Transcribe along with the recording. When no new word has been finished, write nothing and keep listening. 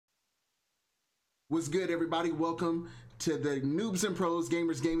What's good, everybody? Welcome to the Noobs and Pros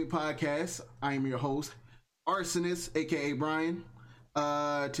Gamers Gaming Podcast. I am your host, Arsonist, aka Brian.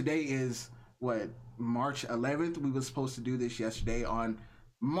 Today is March 11th. We were supposed to do this yesterday on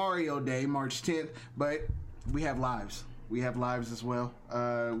Mario Day, March 10th, but we have lives. We have lives as well.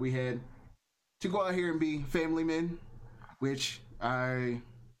 We had to go out here and be family men, which I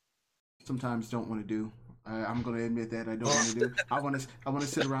sometimes don't want to do. I'm going to admit that I don't want to do. I want to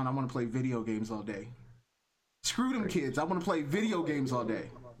sit around. I want to play video games all day. Screw them kids. I want to play video games all day.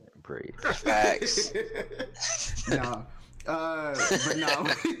 Great. Facts. No. But no.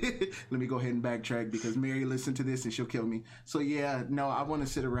 Let me go ahead and backtrack because Mary listened to this and she'll kill me. So yeah, no, I want to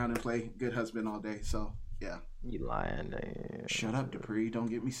sit around and play Good Husband all day. So yeah. You lying. Shut up, Dupree. Don't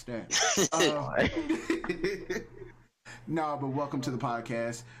get me stabbed. No, but welcome to the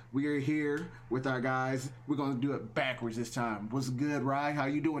podcast. We are here with our guys. We're going to do it backwards this time. What's good, Rye? How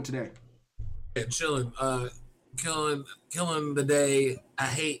you doing today? Yeah, chilling. Killing the day. I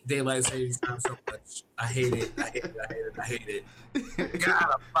hate daylight savings time so much. I hate it. God,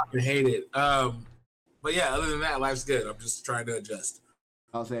 I fucking hate it. But yeah, other than that, life's good. I'm just trying to adjust.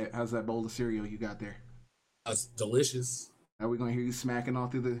 How's that bowl of cereal you got there? That's delicious. Are we going to hear you smacking all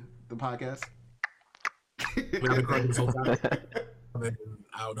through the podcast? We've been recording this whole time.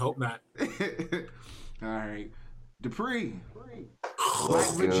 I would hope not. All right. Dupree.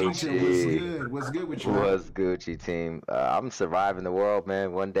 What's good, What's good? What's good with you? What's Gucci team? I'm surviving the world,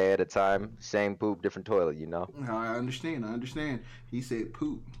 man. One day at a time. Same poop, different toilet, you know? I understand. He said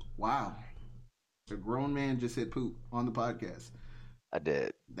poop. Wow. A grown man just said poop on the podcast. I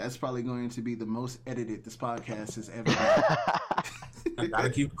did. That's probably going to be the most edited this podcast has ever had. I gotta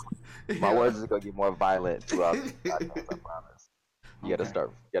keep. My words is gonna get more violent throughout the podcast, I promise. You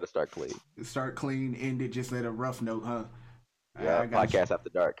gotta start clean. Start clean, end it just at a rough note, huh? Yeah, I got podcast you. after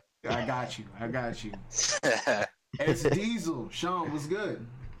dark. I got you. S Diesel, Sean, what's good?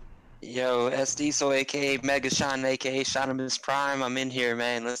 Yo, S Diesel, aka Mega Sean, aka Shonimus Prime. I'm in here,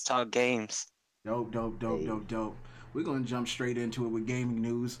 man. Let's talk games. Dope. We're gonna jump straight into it with gaming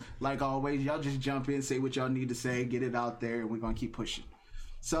news. Like always, y'all just jump in, say what y'all need to say, get it out there, and we're gonna keep pushing.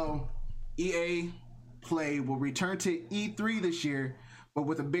 So, EA Play will return to E3 this year, but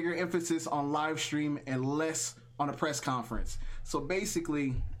with a bigger emphasis on live stream and less on a press conference. So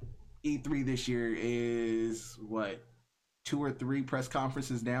basically, E3 this year is what, 2 or 3 press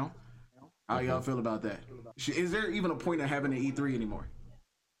conferences down? How y'all feel about that? Is there even a point of having an E3 anymore?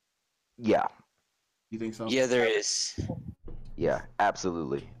 Yeah. You think so? Yeah, there is. Yeah,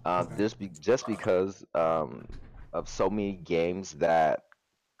 absolutely. Just because of so many games that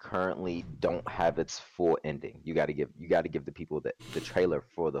currently don't have its full ending. You got to give the people the trailer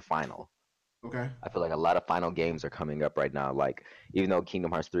for the final. Okay. I feel like a lot of final games are coming up right now. Like, even though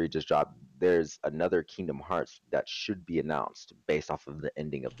Kingdom Hearts 3 just dropped, there's another Kingdom Hearts that should be announced based off of the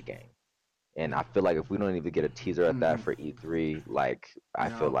ending of the game. And I feel like if we don't even get a teaser at that for E3, like, I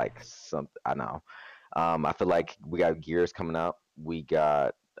feel like I know. I feel like we got Gears coming out. We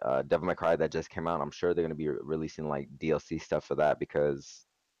got Devil May Cry that just came out. I'm sure they're going to be releasing like DLC stuff for that because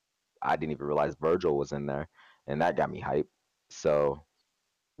I didn't even realize Virgil was in there, and that got me hyped. So,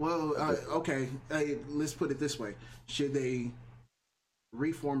 well, okay. Let's put it this way: should they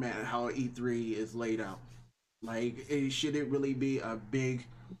reformat how E3 is laid out? Like, should it really be a big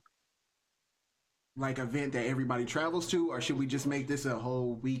event that everybody travels to, or should we just make this a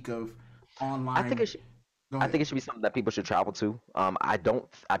whole week of online? I think it should be something that people should travel to. I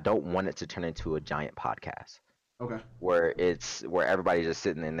don't want it to turn into a giant podcast. Okay. Where everybody's just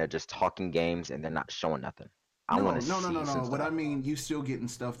sitting and they're just talking games and they're not showing nothing. No. What I mean, you still getting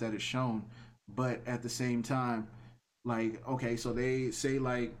stuff that is shown, but at the same time, like, okay, so they say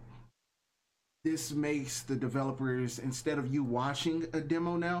like this makes the developers, instead of you watching a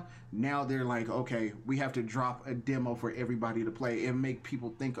demo now they're like, okay, we have to drop a demo for everybody to play and make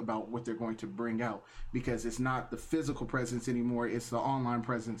people think about what they're going to bring out, because it's not the physical presence anymore, it's the online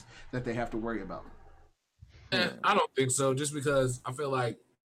presence that they have to worry about. I don't think so, just because I feel like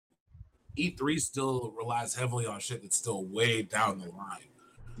E3 still relies heavily on shit that's still way down the line.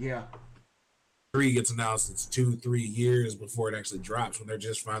 Yeah. 3 gets announced, it's 2-3 years before it actually drops, when they're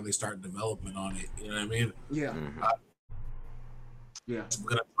just finally starting development on it. You know what I mean? Yeah. Yeah. It's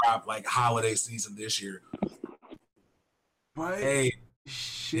gonna drop like holiday season this year. But hey,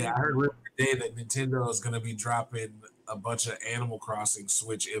 shit. Yeah, I heard today that Nintendo is gonna be dropping a bunch of Animal Crossing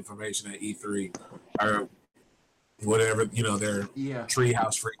Switch information at E3 or whatever, their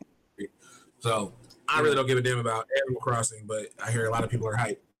treehouse free. So I really don't give a damn about Animal Crossing, but I hear a lot of people are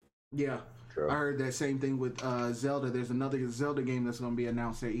hyped. Yeah. True. I heard that same thing with Zelda. There's another Zelda game that's going to be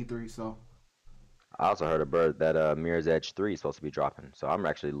announced at E3. So I also heard a bird that Mirror's Edge 3 is supposed to be dropping, so I'm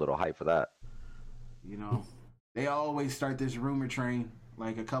actually a little hyped for that. You know, they always start this rumor train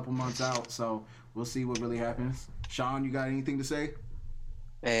like a couple months out, so we'll see what really happens. Sean, you got anything to say?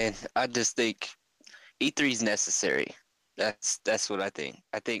 And I just think E3 is necessary. That's what I think.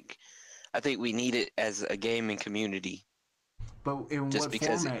 I think we need it as a gaming community. But in what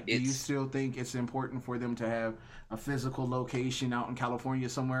format do you still think it's important for them to have a physical location out in California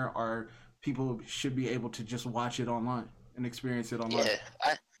somewhere, or people should be able to just watch it online and experience it online?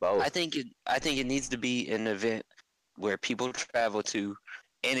 Yeah, I think it needs to be an event where people travel to,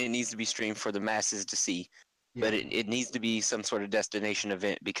 and it needs to be streamed for the masses to see. Yeah. But it needs to be some sort of destination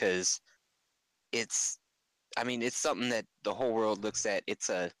event because it's something that the whole world looks at. It's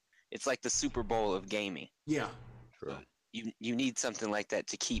like the Super Bowl of gaming. Yeah. True. You need something like that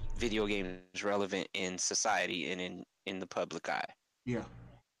to keep video games relevant in society and in the public eye. Yeah.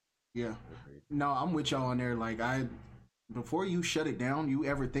 Yeah. No, I'm with y'all on there. Like, before you shut it down, you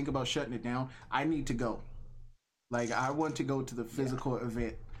ever think about shutting it down, I need to go. Like, I want to go to the physical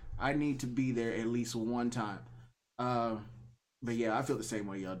event. I need to be there at least one time. But yeah, I feel the same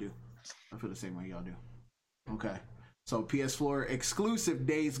way y'all do. Okay. So PS4 exclusive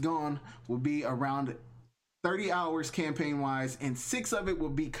Days Gone will be around 30 hours campaign-wise, and 6 of it will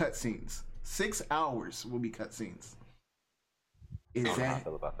be cutscenes. 6 hours will be cutscenes. Is that? How I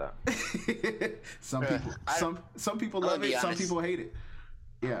feel about that. Some people love it. Some people hate it.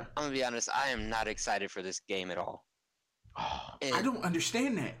 Yeah. I'm gonna be honest. I am not excited for this game at all. I don't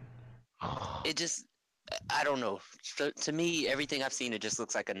understand that. It just, I don't know. To me, everything I've seen, it just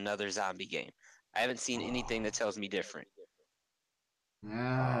looks like another zombie game. I haven't seen anything that tells me different.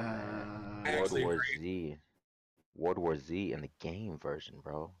 World War Z in the game version,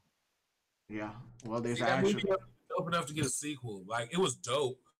 bro. Yeah. Well, there's that movie dope enough to get a sequel. Like, it was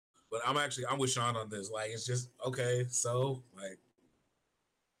dope, but I'm with Sean on this. Like, it's just okay. So, like,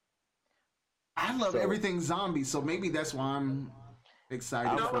 I love everything zombie, so maybe that's why I'm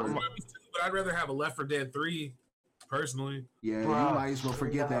excited for it. But I'd rather have a Left 4 Dead 3, personally. Yeah, bro. You might as well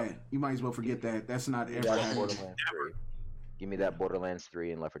forget that. That's not ever happening. Give me that Borderlands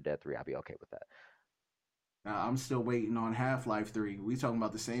 3 and Left 4 Dead 3. I'll be okay with that. I'm still waiting on Half-Life 3. We talking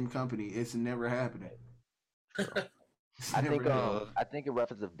about the same company. It's never happening. I think in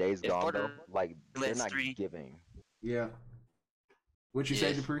reference of Days Gone, though, like, they're not giving. Yeah. What you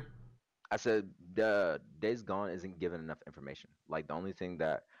say, Dupree? I said the Days Gone isn't given enough information. Like, the only thing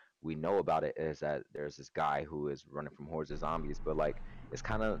that we know about it is that there's this guy who is running from hordes of zombies, but like, it's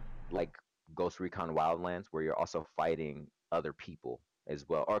kind of like Ghost Recon Wildlands, where you're also fighting other people as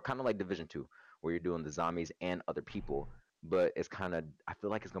well, or kind of like Division 2, where you're doing the zombies and other people. But it's kind of, I feel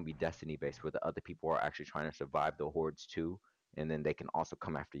like it's gonna be Destiny based, where the other people are actually trying to survive the hordes too, and then they can also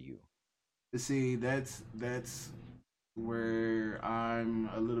come after you. See, that's where I'm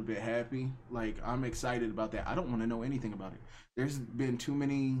a little bit happy. Like, I'm excited about that. I don't want to know anything about it. There's been too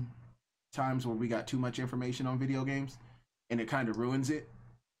many times where we got too much information on video games, and it kind of ruins it.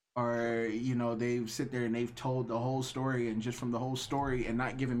 Or, you know, they've sit there and they've told the whole story, and just from the whole story and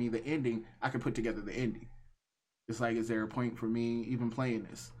not giving me the ending, I can put together the ending. It's like, is there a point for me even playing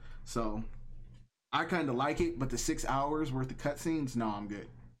this? So I kind of like it, but the 6 hours worth of cutscenes, no, I'm good.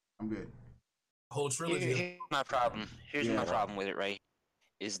 Whole trilogy. Here's my problem. My problem with it, right?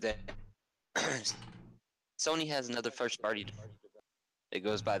 Is that Sony has another first party that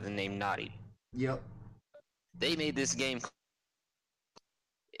goes by the name Naughty. Yep. They made this game.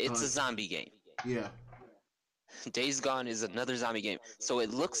 It's a zombie game. Yeah. Days Gone is another zombie game. So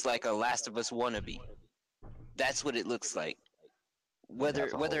it looks like a Last of Us wannabe. That's what it looks like. Whether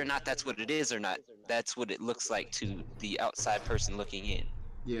or not that's what it is or not, that's what it looks like to the outside person looking in.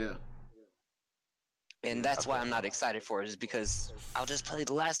 Yeah. And that's why I'm not excited for it, is because I'll just play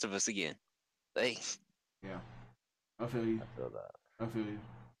The Last of Us again. Like, yeah. I feel you. I feel you.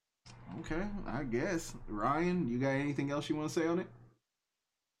 Okay, I guess. Ryan, you got anything else you want to say on it?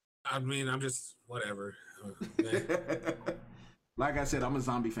 I mean, I'm just whatever. Like I said, I'm a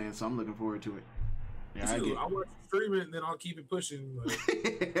zombie fan, so I'm looking forward to it. Yeah, I want to stream it and then I'll keep it pushing.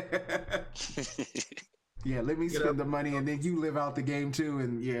 Yeah, let me spend the money and then you live out the game too,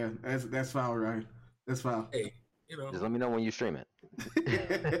 and yeah, that's foul, right? That's foul. Hey, you know, just let me know when you stream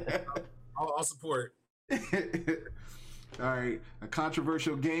it. I'll support. All right, a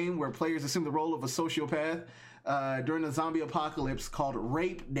controversial game where players assume the role of a sociopath during the zombie apocalypse called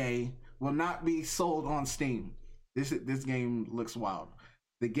Rape Day will not be sold on Steam. This game looks wild.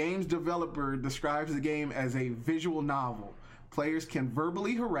 The game's developer describes the game as a visual novel. Players can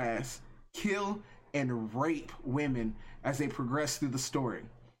verbally harass, kill, and rape women as they progress through the story.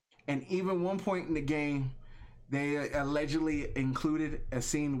 And even one point in the game, they allegedly included a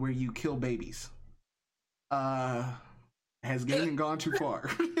scene where you kill babies. Has gaming gone too far?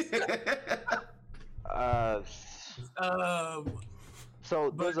 So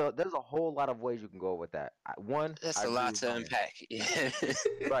there's a whole lot of ways you can go with that. That's a lot to unpack.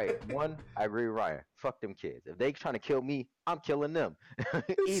 Right. One, I agree with Ryan. Fuck them kids. If they trying to kill me, I'm killing them.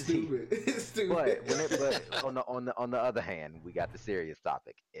 Easy. Stupid. But on the other hand, we got the serious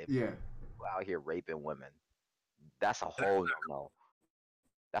topic. If people out here raping women, that's a whole no.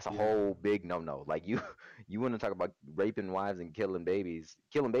 That's a whole big no. Like you want to talk about raping wives and killing babies.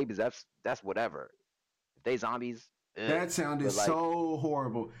 Killing babies, that's whatever. If they zombies. That sounded so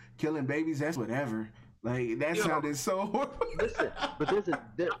horrible. Killing babies, that's whatever. Like that sounded so horrible. Listen, but this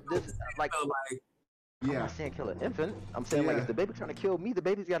is like I'm not saying kill an infant. I'm saying like if the baby trying to kill me, the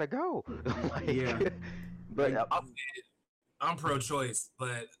baby's gotta go. But I'm pro-choice,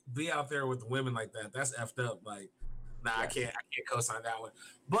 but be out there with the women like that. That's effed up. Like, nah, I can't co-sign that one.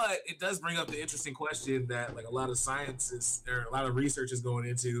 But it does bring up the interesting question that like a lot of scientists or a lot of research is going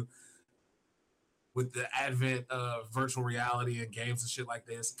into. With the advent of virtual reality and games and shit like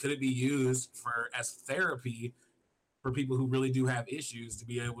this, could it be used as therapy for people who really do have issues to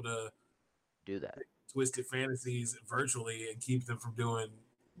be able to do that twisted fantasies virtually and keep them from doing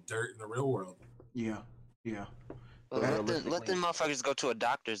dirt in the real world? Yeah. Well, let them motherfuckers go to a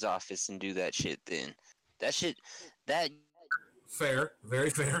doctor's office and do that shit then. That fair, very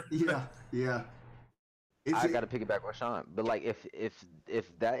fair. Yeah. I gotta piggyback with Sean, but like if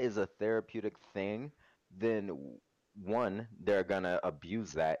that is a therapeutic thing, then one, they're gonna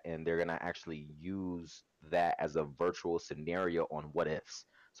abuse that and they're gonna actually use that as a virtual scenario on what ifs.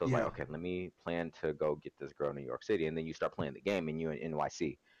 So it's like, okay, let me plan to go get this girl in New York City, and then you start playing the game and you're in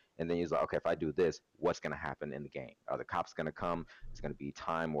NYC, and then you're like, okay, if I do this, what's gonna happen in the game? Are the cops gonna come? It's gonna be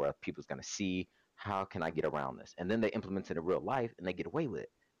time where people's gonna see. How can I get around this? And then they implement it in real life and they get away with it.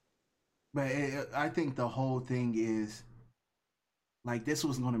 But I think the whole thing is, like, this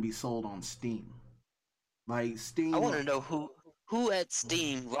was going to be sold on Steam. Like, Steam... I want to know who at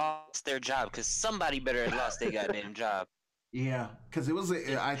Steam lost their job, because somebody better have lost their goddamn job. Yeah, because it was...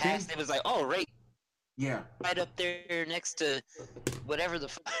 I think... It was like, oh, right. Yeah. Right up there next to whatever the...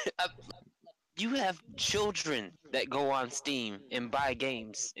 You have children that go on Steam and buy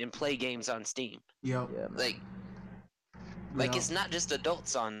games and play games on Steam. Yep. Yeah, like it's not just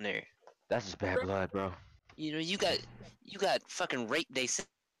adults on there. That's just bad blood, bro. You know, you got fucking Rape Day sitting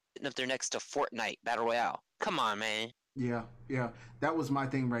up there next to Fortnite Battle Royale. Come on, man. Yeah. That was my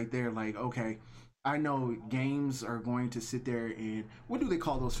thing right there. Like, okay, I know games are going to sit there and what do they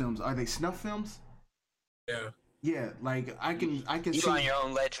call those films? Are they snuff films? Yeah. Yeah, like I can you see on your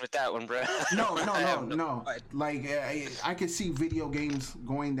own ledge with that one, bro. No. Like I can see video games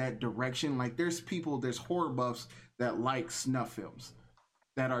going that direction. Like there's horror buffs that like snuff films.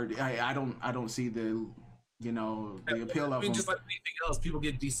 That are I don't see the the appeal of them. Just like anything else, people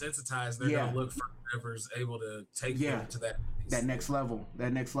get desensitized. They're gonna look for whoever's able to take them to that next level.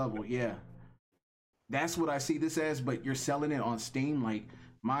 Yeah, that's what I see this as. But you're selling it on Steam. Like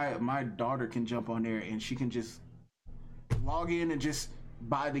my daughter can jump on there and she can just log in and just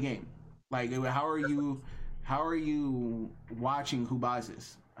buy the game. Like how are you watching who buys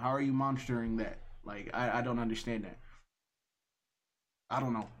this? How are you monitoring that? Like I don't understand that. I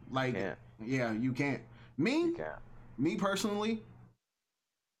don't know. Like, you can't. Me personally,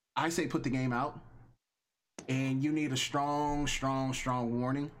 I say put the game out, and you need a strong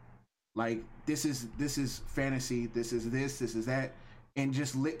warning. Like this is fantasy. This is that, and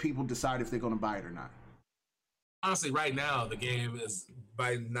just let people decide if they're going to buy it or not. Honestly, right now the game is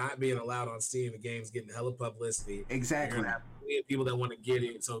by not being allowed on Steam. The game's getting hella publicity. Exactly. You're gonna have people that want to get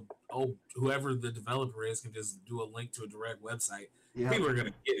it. So, whoever the developer is can just do a link to a direct website. Yeah. People are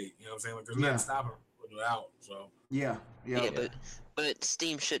gonna get it. You know what I'm saying? Like there's nothing stopping them putting it out. So yeah. But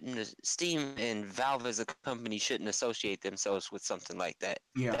Steam and Valve as a company shouldn't associate themselves with something like that.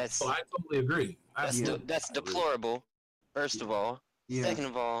 Yeah. I totally agree. That's deplorable. First of all. Yeah. Second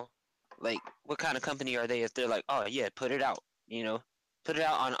of all, like what kind of company are they if they're like, oh yeah, put it out. Put it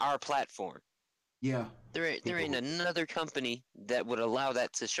out on our platform. Yeah. There ain't another company that would allow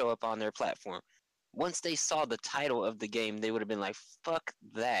that to show up on their platform. Once they saw the title of the game, they would have been like, fuck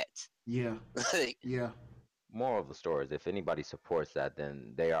that. Yeah. Yeah. Moral of the story is if anybody supports that,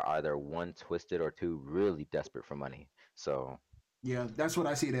 then they are either one, twisted, or two, really desperate for money. So yeah, that's what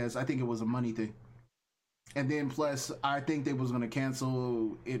I see it as. I think it was a money thing. And then plus, I think they was going to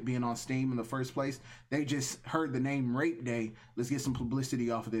cancel it being on Steam in the first place. They just heard the name Rape Day. Let's get some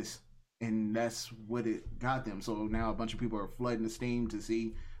publicity off of this. And that's what it got them. So now a bunch of people are flooding the Steam to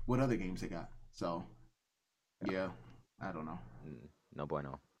see what other games they got. So, yeah, I don't know. No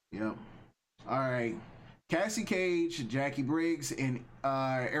bueno. Yep. All right. Cassie Cage, Jackie Briggs, and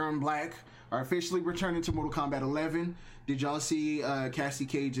Aaron Black are officially returning to Mortal Kombat 11. Did y'all see Cassie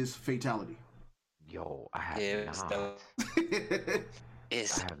Cage's fatality? Yo, I have not. I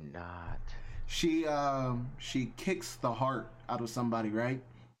have not. She kicks the heart out of somebody, right?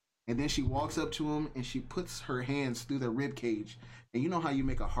 And then she walks up to him and she puts her hands through their rib cage. And you know how you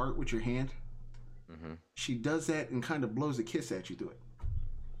make a heart with your hand? Mm-hmm. She does that and kind of blows a kiss at you through it.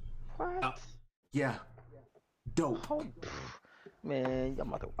 What? Yeah. Dope. Oh, man, y'all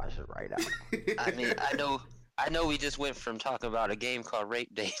about to watch it right now. I mean, I know we just went from talking about a game called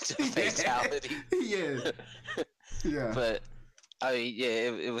Rape Day to fatality. Yeah. Yeah. But I mean,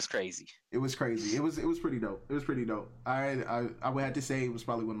 yeah, it was crazy. It was crazy. It was pretty dope. It was pretty dope. I would have to say it was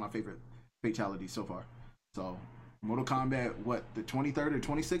probably one of my favorite fatalities so far. So, Mortal Kombat, what, the 23rd or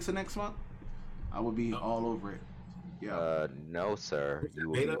 26th of next month? I will be all over it. Yeah. No, sir. You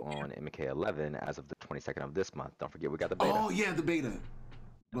will be on MK11 as of the 22nd of this month. Don't forget we got the beta. Oh yeah, the beta.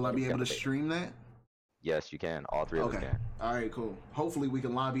 Will I be able to stream that? Yes, you can. All three of us can. All right, cool. Hopefully we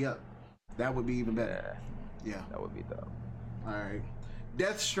can lobby up. That would be even better. Yeah. That would be dope. All right.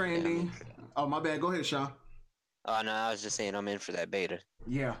 Death Stranding. Oh, my bad. Go ahead, Sean. Oh, no, I was just saying I'm in for that beta.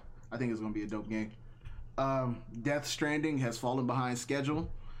 Yeah, I think it's going to be a dope game. Death Stranding has fallen behind schedule.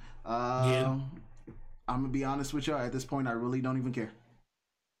 I'm going to be honest with y'all. At this point, I really don't even care.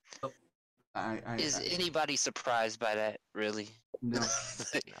 Is anybody surprised by that, really? No.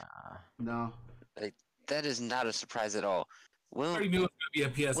 No. Like, that is not a surprise at all. I already knew it was going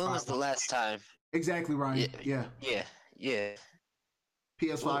to be a PS5. When was the last time? Exactly, Ryan. Yeah.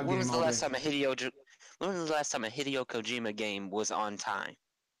 PS5 when was the last time a Hideo Kojima game was on time?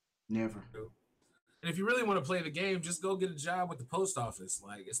 Never. And if you really want to play the game, just go get a job with the post office.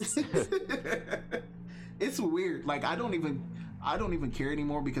 Like, it's the same. It's weird. Like, I don't even care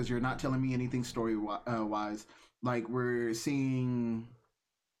anymore because you're not telling me anything story wise. Like, we're seeing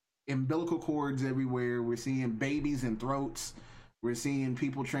umbilical cords everywhere. We're seeing babies in throats. We're seeing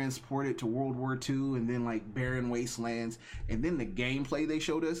people transported to World War II and then like barren wastelands. And then the gameplay they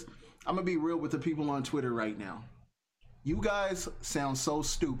showed us. I'm going to be real with the people on Twitter right now. You guys sound so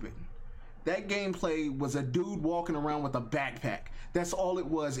stupid. That gameplay was a dude walking around with a backpack. That's all it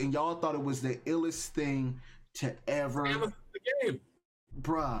was. And y'all thought it was the illest thing to ever. It was the game.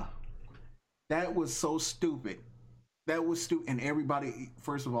 Bruh. That was so stupid. That was stupid. And everybody,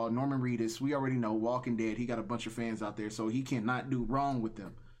 first of all, Norman Reedus, we already know, Walking Dead, he got a bunch of fans out there, so he cannot do wrong with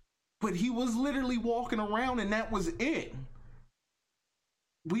them. But he was literally walking around and that was it.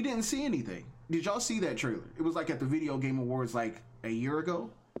 We didn't see anything. Did y'all see that trailer? It was like at the Video Game Awards like a year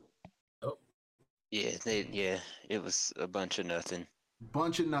ago. Oh. Yeah, it was a bunch of nothing.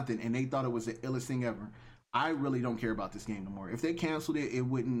 And they thought it was the illest thing ever. I really don't care about this game no more. If they canceled it, it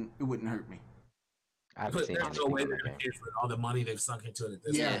wouldn't hurt me. I haven't seen there's no way they're gonna pay for all the money they've sunk into it at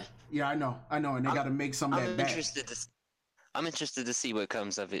this point. Yeah, I know, and they got to make some of that back. I'm interested to see what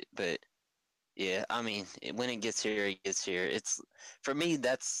comes of it, but yeah, I mean, when it gets here, it gets here. It's for me.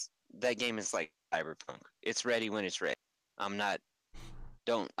 That game is like Cyberpunk. It's ready when it's ready. I'm not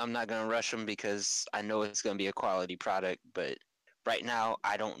gonna rush them because I know it's gonna be a quality product, but right now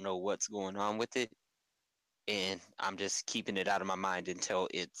I don't know what's going on with it, and I'm just keeping it out of my mind until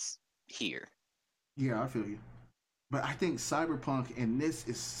it's here. Yeah, I feel you. But I think Cyberpunk and this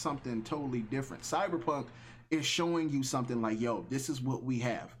is something totally different. Cyberpunk is showing you something like, yo, this is what we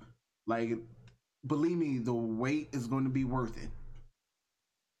have. Like, believe me, the wait is going to be worth it.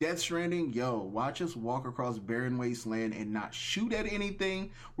 Death Stranding, yo, watch us walk across barren wasteland and not shoot at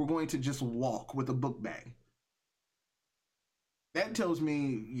anything. We're going to just walk with a book bag. That tells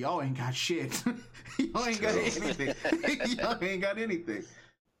me y'all ain't got shit. Y'all ain't got anything. Y'all ain't got anything.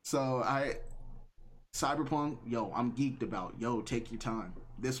 So Cyberpunk, yo, I'm geeked about. Yo, take your time.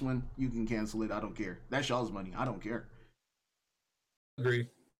 This one, you can cancel it. I don't care. That's y'all's money. I don't care. Agree.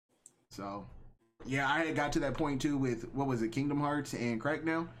 So, yeah, I had got to that point too with, what was it, Kingdom Hearts and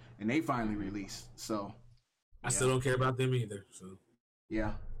Crackdown, and they finally released. So, I still don't care about them either. So,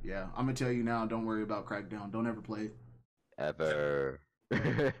 yeah. I'm gonna tell you now. Don't worry about Crackdown. Don't ever play it. Ever.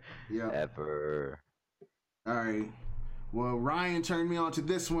 Yeah. Ever. All right. Well, Ryan turned me on to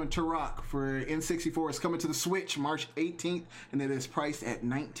this one, Turok for N64. It's coming to the Switch March 18th, and it is priced at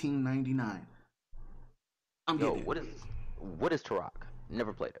 $19.99. I'm getting it. What is Turok?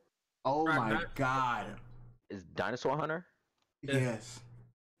 Never played it. Oh my God. Is Dinosaur Hunter? Yes.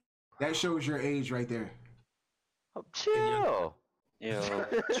 That shows your age right there. Oh, chill. Yo,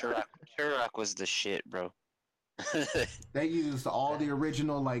 Turok was the shit, bro. They used all the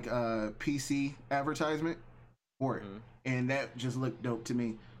original like PC advertisement for it, and that just looked dope to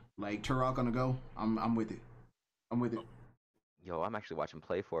me. Like Turok on the go, I'm with it. I'm with it. Yo, I'm actually watching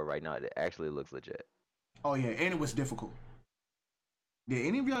Play for it right now. It actually looks legit. Oh yeah, and it was difficult. Did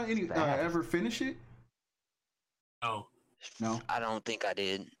any of y'all ever finish it? No. I don't think I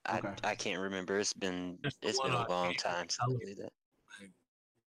did. Okay. I can't remember. It's been a long time since I did that.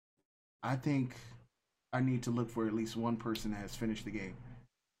 I think I need to look for at least one person that has finished the game,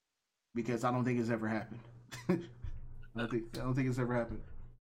 because I don't think it's ever happened. I don't think it's ever happened.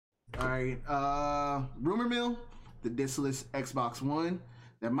 All right, rumor mill: the discless Xbox One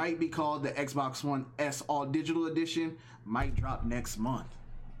that might be called the Xbox One S All Digital Edition might drop next month.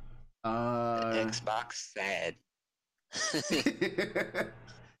 Xbox sad.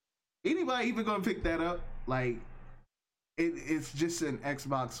 Anybody even gonna pick that up? Like, it's just an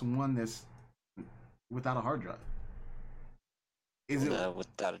Xbox One that's without a hard drive. Is it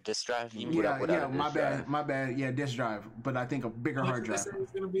without a disk drive? Yeah, my bad. Yeah, disk drive, but I think a bigger hard drive. What did they say it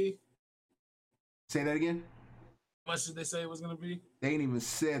was gonna be? Say that again. How much did they say it was gonna be? They ain't even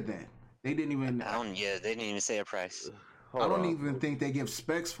said that. They didn't even. They didn't even say a price. I don't even think they give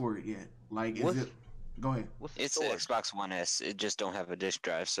specs for it yet. Like, is it? Go ahead. It's the Xbox One S. It just don't have a disk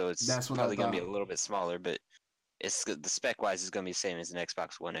drive, so it's probably gonna be a little bit smaller. But it's the spec wise is gonna be the same as an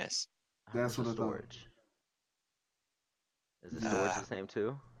Xbox One S. That's what I thought. Is the storage the same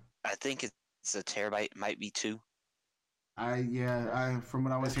too? I think it's a terabyte. Might be 2. From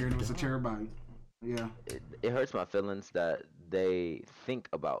what I was hearing, it was a terabyte. Yeah. It hurts my feelings that they think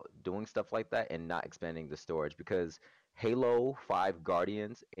about doing stuff like that and not expanding the storage, because Halo 5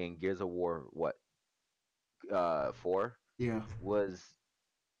 Guardians and Gears of War 4 was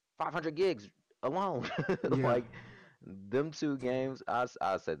 500 gigs alone. Like, them two games, I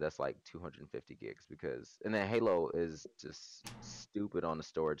said that's like 250 gigs, because, and then Halo is just stupid on the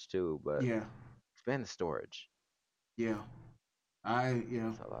storage too, but expand the storage. I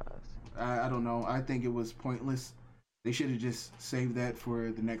don't know. I think it was pointless. They should have just saved that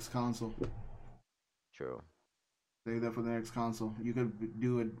for the next console. True. Save that for the next console. You could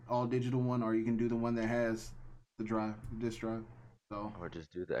do an all digital one, or you can do the one that has the disk drive. So. Or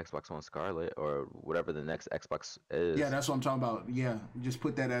just do the Xbox One Scarlet, or whatever the next Xbox is. Yeah, that's what I'm talking about. Yeah, just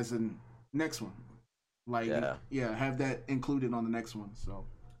put that as the next one. Like, have that included on the next one. So,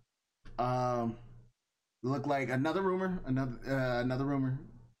 look like another rumor.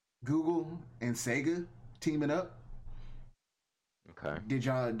 Google and Sega teaming up. Okay. Did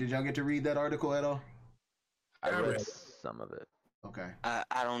y'all get to read that article at all? I read some of it. Okay.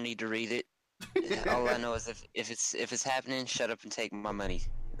 I don't need to read it. All I know is if it's happening, shut up and take my money.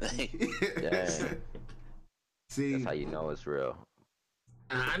 Yeah. See, that's how you know it's real.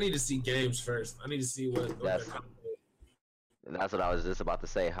 I need to see games first. I need to see what they're coming with. That's what I was just about to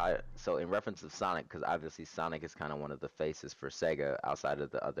say. So in reference to Sonic, because obviously Sonic is kind of one of the faces for Sega outside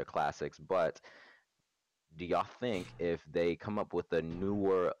of the other classics, but do y'all think if they come up with a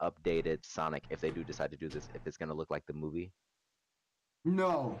newer, updated Sonic, if they do decide to do this, if it's going to look like the movie?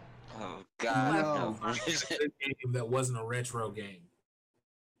 No. Oh, God. No. A game that wasn't a retro game.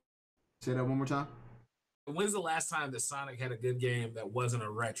 Say that one more time. When's the last time that Sonic had a good game that wasn't a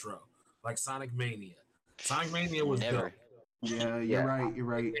retro? Like Sonic Mania. Sonic Mania was never. Dope. Yeah, you're right. You're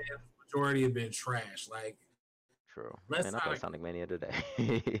right. And the majority have been trash. Like, true. Man, I played Sonic Mania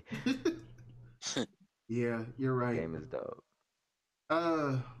today. Yeah, you're right. The game is dope.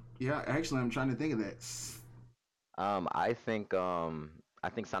 Yeah. Actually, I'm trying to think of that. I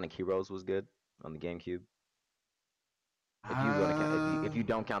think Sonic Heroes was good on the GameCube. If you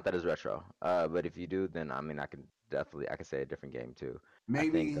don't count that as retro, but if you do, then I mean I can say a different game too.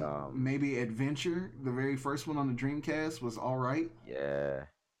 Maybe Adventure, the very first one on the Dreamcast, was all right. Yeah,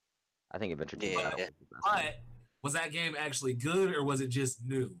 I think Adventure. But was that game actually good, or was it just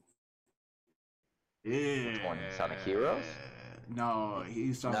new? Yeah. Which one? Sonic Heroes? No,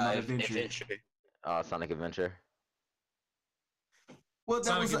 he's talking about Adventure. Sonic Adventure. Well,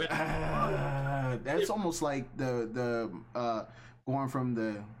 that was that's almost like the going from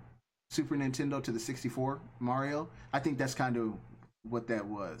the Super Nintendo to the 64 Mario. I think that's kind of what that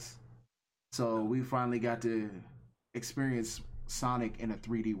was. So we finally got to experience Sonic in a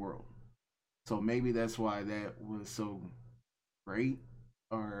 3D world. So maybe that's why that was so great.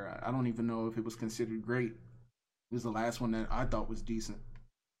 Or I don't even know if it was considered great. It was the last one that I thought was decent.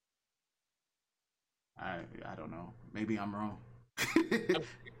 I don't know. Maybe I'm wrong.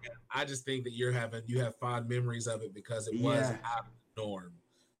 I just think that you have fond memories of it because it was out of the norm.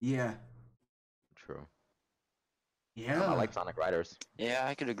 Yeah. True. Yeah. I like Sonic Riders. Yeah,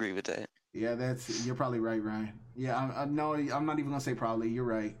 I could agree with that. Yeah, you're probably right, Ryan. Yeah, no, I'm not even gonna say probably. You're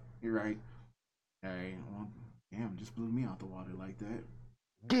right. You're right. All right. Well, damn, just blew me out the water like that.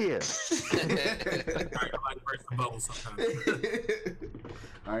 Yeah. I like burst the bubble sometimes.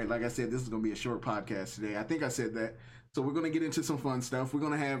 All right, like I said, this is gonna be a short podcast today. I think I said that. So we're gonna get into some fun stuff. We're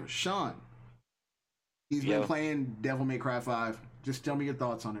gonna have Sean. He's been playing Devil May Cry 5. Just tell me your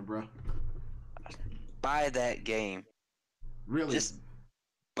thoughts on it, bro. Buy that game. Really? Just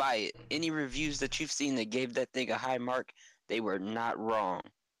buy it. Any reviews that you've seen that gave that thing a high mark, they were not wrong.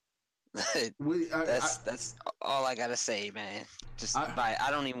 That's all I gotta say, man. Just buy it. I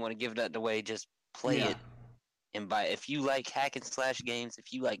don't even want to give that away. Just play it and buy it. If you like hack and slash games,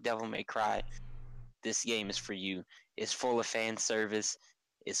 if you like Devil May Cry, this game is for you. It's full of fan service.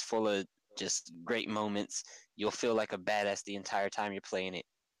 It's full of just great moments. You'll feel like a badass the entire time you're playing it.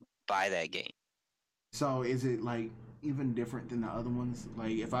 Buy that game. So is it like even different than the other ones?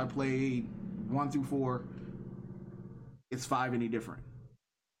 Like if I played 1 through 4, is 5 any different?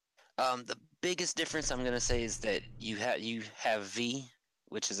 The biggest difference I'm gonna say is that you have V,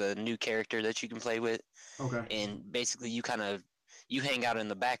 which is a new character that you can play with. Okay. And basically you hang out in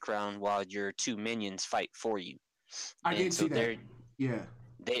the background while your 2 minions fight for you. I did see that. Yeah.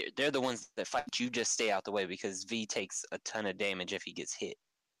 They're the ones that fight. You just stay out the way because V takes a ton of damage if he gets hit.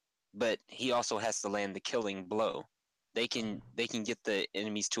 But he also has to land the killing blow. They can get the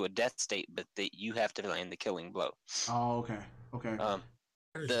enemies to a death state, but you have to land the killing blow. Oh, okay.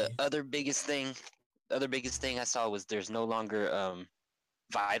 The other biggest thing I saw was there's no longer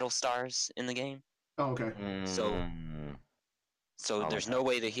vital stars in the game. Oh, okay. So there's no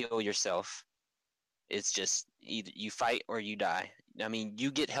way to heal yourself. It's just either you fight or you die. I mean,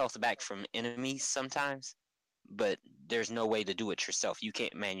 you get health back from enemies sometimes, but there's no way to do it yourself. You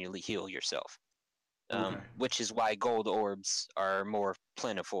can't manually heal yourself, which is why gold orbs are more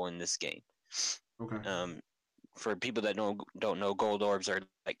plentiful in this game. Okay. For people that don't know, gold orbs are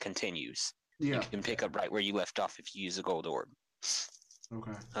like continues. Yeah. You can pick up right where you left off if you use a gold orb.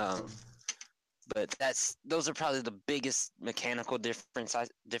 Okay. But those are probably the biggest mechanical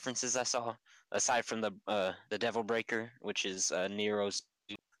differences I saw, aside from the Devil Breaker, which is Nero's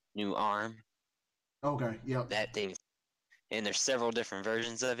new arm. Okay. Yep. That thing, and there's several different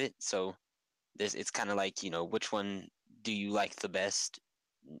versions of it. So it's kind of like, which one do you like the best?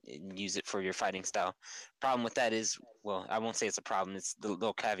 And use it for your fighting style. Problem with that is, well, I won't say it's a problem. It's the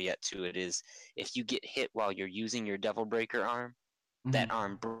little caveat to it is if you get hit while you're using your Devil Breaker arm, that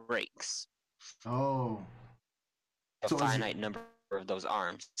arm breaks. Oh. A finite number of those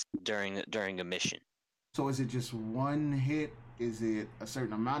arms during a mission. So is it just one hit? Is it a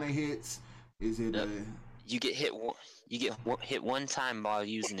certain amount of hits? Is it you get hit hit one time while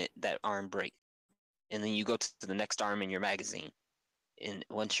using it, that arm breaks, and then you go to the next arm in your magazine. And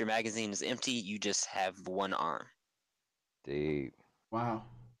once your magazine is empty, you just have one arm. Deep. Wow.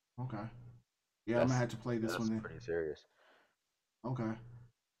 Okay. Yeah, I'm gonna have to play this one then. Pretty serious. Okay.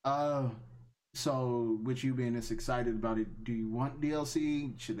 So with you being this excited about it, do you want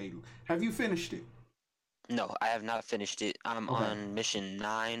DLC? Have you finished it? No, I have not finished it. I'm on mission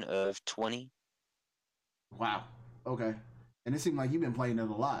 9 of 20. Wow. Okay. And it seemed like you've been playing it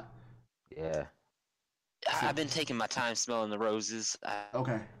a lot. Yeah. I've been taking my time smelling the roses.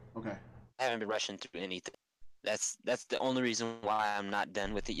 Okay. I haven't been rushing through anything. That's the only reason why I'm not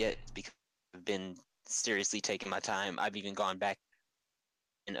done with it yet, because I've been seriously taking my time. I've even gone back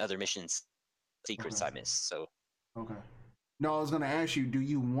in other missions, secrets I missed. So. Okay. No, I was gonna ask you, do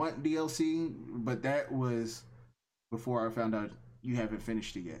you want DLC? But that was before I found out you haven't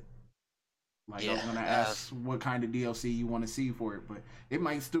finished it yet. Like I was gonna ask what kind of DLC you want to see for it, but it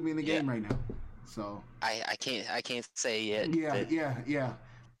might still be in the game right now. So I can't say yet. Yeah.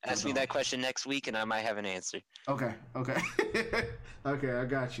 Ask me that question next week, and I might have an answer. Okay. Okay, I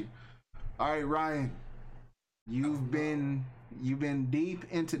got you. All right, Ryan, you've been deep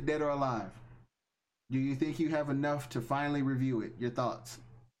into Dead or Alive. Do you think you have enough to finally review it? Your thoughts?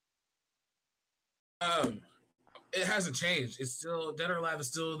 It hasn't changed. It's still Dead or Alive is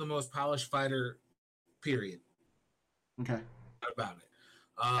still the most polished fighter. Period. Okay. Not about it.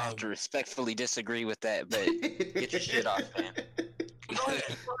 I have to respectfully disagree with that, but get your shit off, man.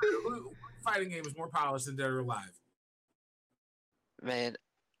 Fighting game is more polished than Dead or Alive. Man,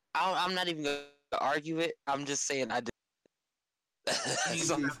 I'm not even going to argue it. I'm just saying I did.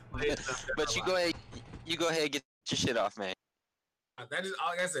 But you go ahead and get your shit off, man. That is,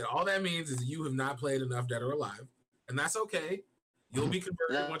 like I said, all that means is you have not played enough Dead or Alive, and that's okay. You'll be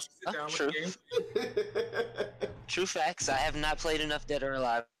converted once you sit down with the game. True facts. I have not played enough Dead or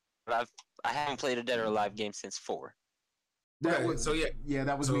Alive. I haven't played a Dead or Alive game since 4. That was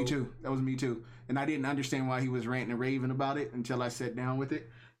me too. That was me too. And I didn't understand why he was ranting and raving about it until I sat down with it,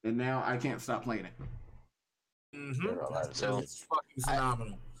 and now I can't stop playing it. Mm-hmm. So it's fucking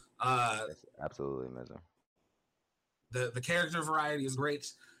phenomenal. It's absolutely amazing. The character variety is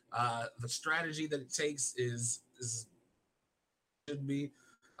great. The strategy that it takes is should be.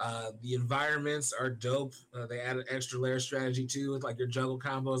 The environments are dope. They added extra layer strategy too, with like your juggle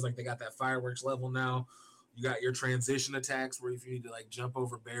combos. Like they got that fireworks level now. You got your transition attacks where if you need to like jump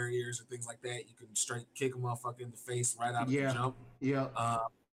over barriers or things like that, you can straight kick a motherfucker in the face right out of the jump. Yeah.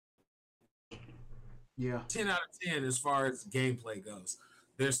 10 out of 10 as far as gameplay goes.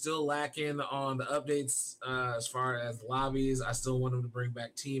 They're still lacking on the updates as far as lobbies. I still want them to bring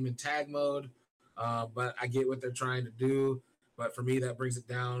back team and tag mode, but I get what they're trying to do. But for me, that brings it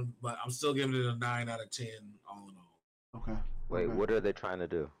down. But I'm still giving it a 9 out of 10 all in all. Okay. Wait, what are they trying to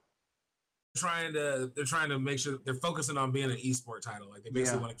do? They're trying to make sure they're focusing on being an esport title. Like they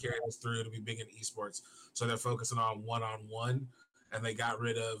basically want to carry this through to be big in esports. So they're focusing on one-on-one, and they got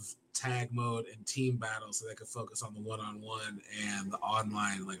rid of tag mode and team battle so they could focus on the one-on-one and the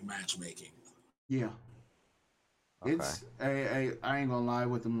online like matchmaking. Yeah. Okay. It's I ain't gonna lie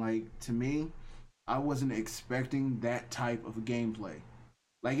with them. Like to me, I wasn't expecting that type of gameplay.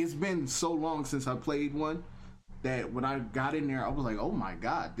 Like it's been so long since I played one that when I got in there, I was like, "Oh my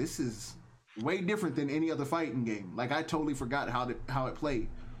god, this is way different than any other fighting game." Like I totally forgot how it played.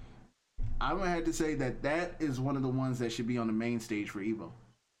 I'm gonna have to say that is one of the ones that should be on the main stage for Evo.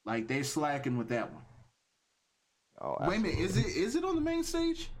 Like they're slacking with that one. Oh, wait a minute, is it on the main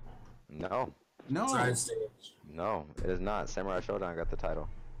stage? No. Side stage. No, it is not. Samurai Showdown got the title.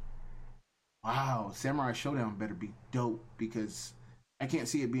 Wow, Samurai Showdown better be dope because I can't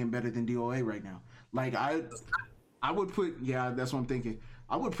see it being better than DOA right now. Like I would put that's what I'm thinking.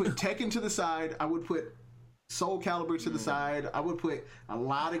 I would put Tekken to the side. I would put Soul Calibur to the side. I would put a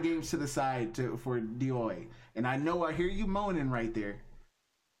lot of games to the side for DOA. And I know I hear you moaning right there.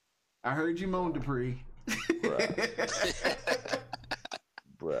 I heard you moan, Dupree.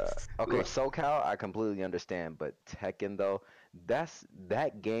 Bruh. Okay, SoCal, I completely understand, but Tekken though,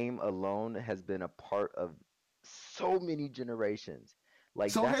 that game alone has been a part of so many generations.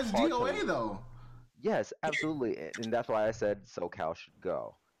 Like so has DOA though. Yes, absolutely, and that's why I said SoCal should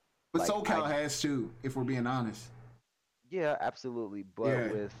go. But like, SoCal has too, if we're being honest. Yeah, absolutely.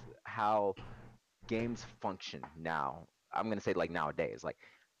 But with how games function now, I'm gonna say like nowadays, like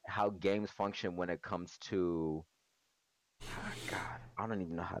how games function when it comes to God, I don't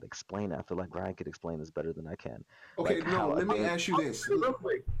even know how to explain it. I feel like Ryan could explain this better than I can. Okay, like let me ask you this.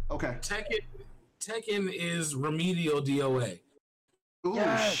 Okay. Tekken is remedial DOA. Oh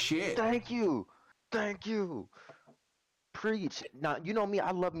yes, shit. Thank you. Preach. Now, you know me,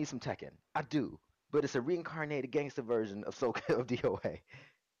 I love me some Tekken. I do. But it's a reincarnated gangster version of SoCal DOA.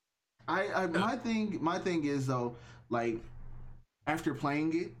 My thing is though, like after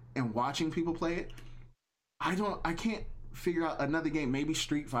playing it and watching people play it, I can't figure out another game, maybe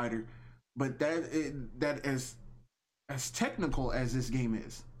Street Fighter, but that as technical as this game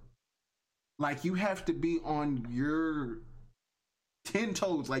is, like you have to be on your 10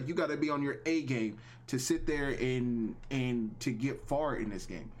 toes, like you got to be on your A game to sit there and to get far in this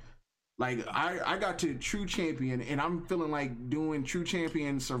game. Like I got to True Champion and I'm feeling like doing True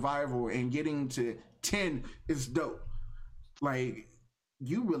Champion Survival and getting to 10 is dope. Like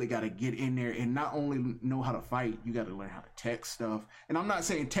you really got to get in there and not only know how to fight, you got to learn how to tech stuff. And I'm not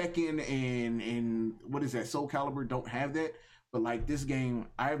saying Tekken and what is that, Soul Calibur don't have that, but like this game,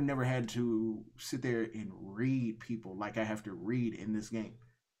 I've never had to sit there and read people like I have to read in this game.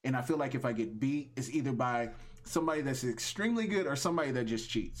 And I feel like if I get beat, it's either by somebody that's extremely good or somebody that just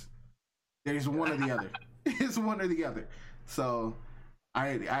cheats. There's one or the other. It's one or the other. So I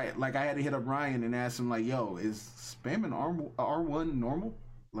had to hit up Ryan and ask him like, yo, is spamming R1 normal?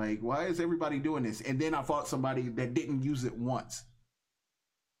 Like, why is everybody doing this? And then I fought somebody that didn't use it once.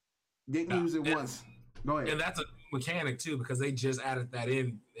 Once. Go ahead. And that's a mechanic too, because they just added that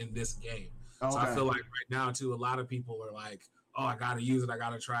in this game. So I feel like right now too, a lot of people are like, oh, I gotta use it, I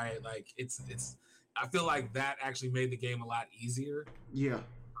gotta try it. Like it's I feel like that actually made the game a lot easier. Yeah.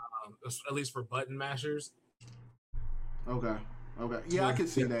 At least for button mashers. Okay. Yeah, I can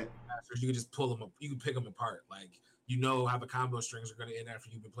see that. You can just pull them up. You can pick them apart. Like, you know how the combo strings are going to end after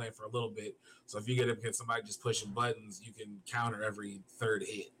you've been playing for a little bit. So if you get up against somebody just pushing buttons, you can counter every third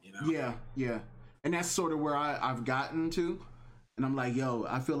hit, you know? Yeah. And that's sort of where I've gotten to. And I'm like, yo,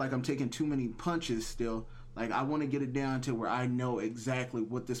 I feel like I'm taking too many punches still. Like, I want to get it down to where I know exactly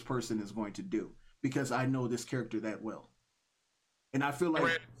what this person is going to do because I know this character that well. And I feel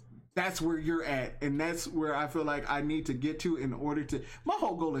like That's where you're at, and that's where I feel like I need to get to in order to. My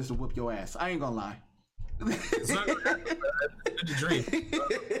whole goal is to whoop your ass. I ain't gonna lie. It's not a dream.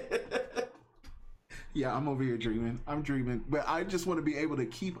 Yeah, I'm over here dreaming. I'm dreaming, but I just want to be able to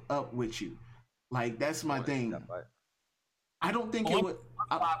keep up with you. Like that's my thing. I don't think it would.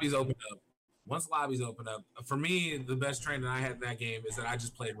 Once lobbies open up, for me, the best training I had in that game is that I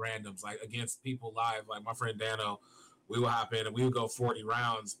just played randoms, like against people live. Like my friend Dano, we would hop in and we would go 40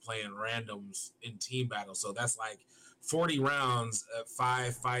 rounds playing randoms in team battle. So that's like 40 rounds,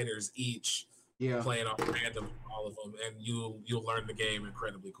 5 fighters each, playing on random, all of them, and you'll learn the game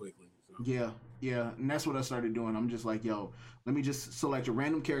incredibly quickly. So. Yeah, and that's what I started doing. I'm just like, yo, let me just select a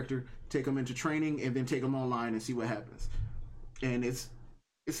random character, take them into training, and then take them online and see what happens. And it's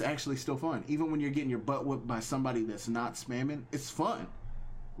actually still fun. Even when you're getting your butt whipped by somebody that's not spamming, it's fun.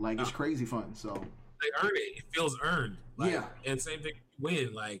 Like, it's crazy fun. So they earn it. It feels earned. Like, and same thing, you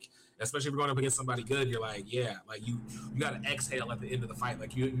win. Like, especially if you're going up against somebody good, you're like, like you got to exhale at the end of the fight.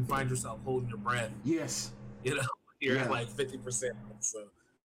 Like, you find yourself holding your breath. Yes. You know, you're at like 50%. So.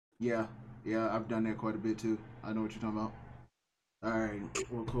 Yeah, I've done that quite a bit too. I know what you're talking about. All right,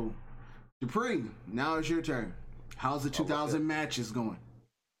 well, cool. Dupree, now it's your turn. How's the 2000 matches going?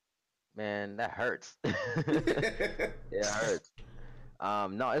 Man, that hurts. It hurts.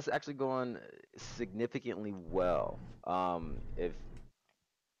 No, it's actually going significantly well. Sorry,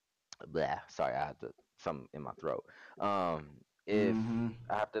 I had something in my throat. If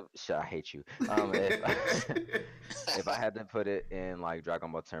I have to, I hate you. If I had to put it in like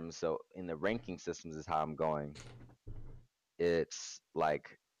Dragon Ball terms, so in the ranking systems is how I'm going. It's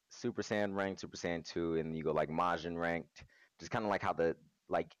like Super Saiyan ranked, Super Saiyan 2, and you go like Majin ranked. Just kind of like how the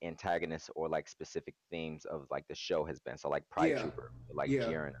like antagonists or like specific themes of like the show has been. So like Pride Trooper, or, like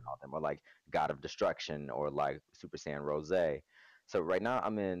Jiren and all them, or like God of Destruction, or like Super Saiyan Rose. So right now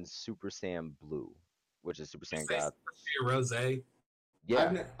I'm in Super Saiyan Blue, which is Super Saiyan God. Rose.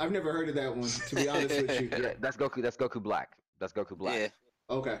 Yeah, I've never heard of that one, to be honest with you. Yeah, that's Goku. That's Goku Black. That's Goku Black. Yeah.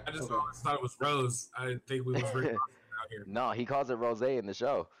 Okay. I just always thought it was Rose. I didn't think we was out here. No, he calls it Rose in the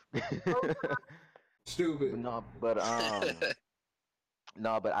show. Stupid. No, but I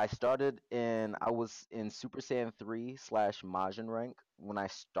was in Super Saiyan 3 / Majin rank when I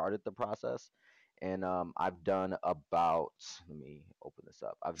started the process, and I've done about, let me open this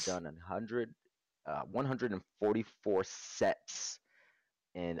up. I've done 144 sets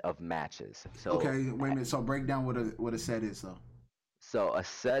of matches. So okay, wait a minute. So break down what a set is, though. So a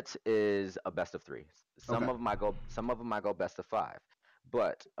set is a best of 3. Some of them I go best of 5.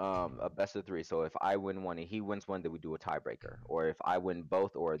 But a best of 3. So if I win one and he wins one, then we do a tiebreaker. Or if I win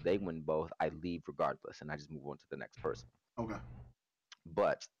both or they win both, I leave regardless and I just move on to the next person. Okay.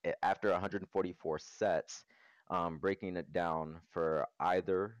 But after 144 sets, breaking it down for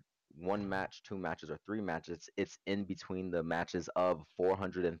either 1 match, 2 matches, or 3 matches, it's in between the matches of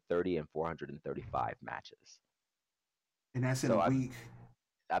 430 and 435 matches. And that's in a week?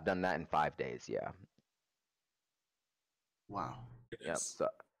 I've done that in 5 days, yeah. Wow. Yep. So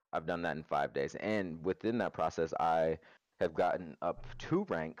I've done that in 5 days, and within that process, I have gotten up 2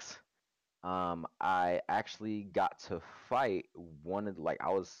 ranks. I actually got to fight I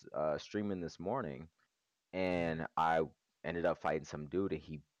was streaming this morning, and I ended up fighting some dude, and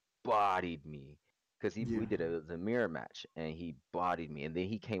he bodied me because we did a mirror match, and he bodied me, and then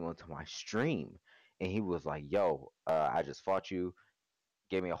he came onto my stream, and he was like, "Yo, I just fought you."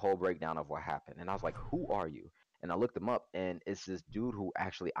 Gave me a whole breakdown of what happened, and I was like, "Who are you?" And I looked him up, and it's this dude who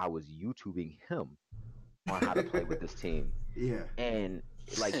actually I was YouTubing him on how to play with this team. Yeah. And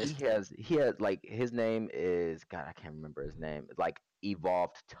like he has like his name is, God, I can't remember his name. It's like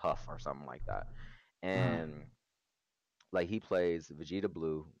Evolved Tough or something like that. And like he plays Vegeta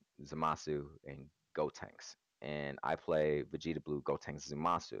Blue, Zamasu, and Gotenks. And I play Vegeta Blue, Gotenks,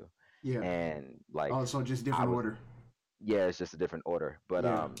 Zamasu. Yeah. And like so just different order. Yeah, it's just a different order. But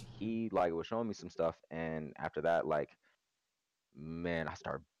he like was showing me some stuff, and after that, like, man, I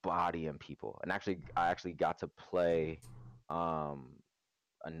started bodying people. And I actually got to play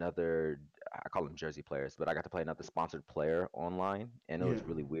another, I call them jersey players, but I got to play another sponsored player online, and it was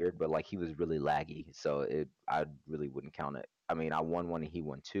really weird, but like he was really laggy, so I really wouldn't count it. I mean, I won 1 and he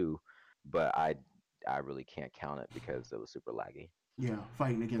won 2, but I really can't count it because it was super laggy. Yeah,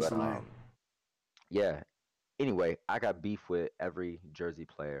 fighting against the lag. Yeah. Anyway, I got beef with every Jersey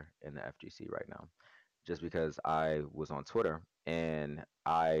player in the FGC right now, just because I was on Twitter and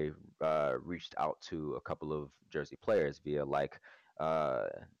I reached out to a couple of Jersey players via like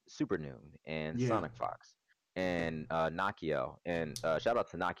Super Noon and Sonic Fox and Nakiel. And shout out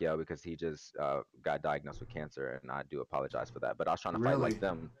to Nakiel because he just got diagnosed with cancer, and I do apologize for that. But I was trying to fight like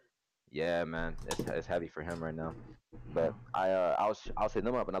them. Yeah, man, it's heavy for him right now. But I was hitting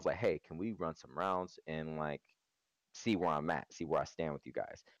them up and I was like, hey, can we run some rounds and like see where I'm at, see where I stand with you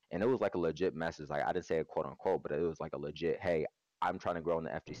guys? And it was like a legit message. Like I didn't say a quote unquote, but it was like a legit, hey, I'm trying to grow in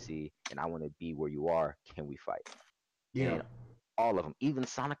the FGC and I want to be where you are. Can we fight? Yeah. And all of them, even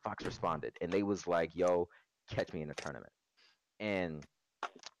Sonic Fox responded, and they was like, yo, catch me in a tournament. And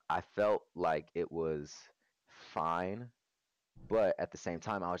I felt like it was fine, but at the same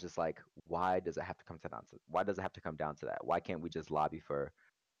time, I was just like, why does it have to come down to that? Why can't we just lobby for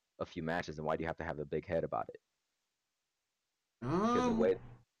a few matches, and why do you have to have a big head about it? Because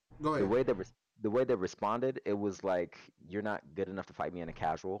go ahead. the way they responded, it was like, you're not good enough to fight me in a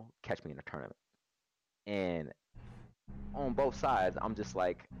casual, catch me in a tournament. And on both sides, I'm just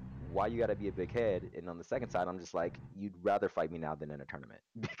like, why you gotta be a big head? And on the second side, I'm just like, you'd rather fight me now than in a tournament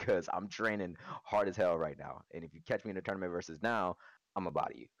because I'm training hard as hell right now. And if you catch me in a tournament versus now, I'm gonna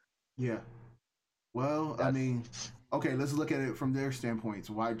body you. Yeah. Well, I mean, okay, let's look at it from their standpoints.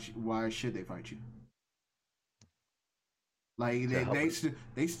 Why should they fight you? Like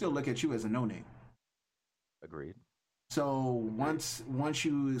they still look at you as a no-name. Agreed. So once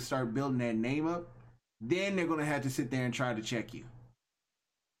you start building that name up, then they're gonna have to sit there and try to check you.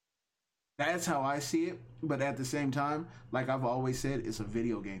 That's how I see it. But at the same time, like I've always said, it's a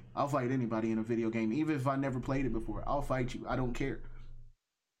video game. I'll fight anybody in a video game, even if I never played it before. I'll fight you. I don't care.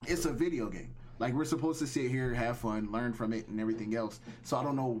 It's a video game. Like we're supposed to sit here, have fun, learn from it, and everything else. So I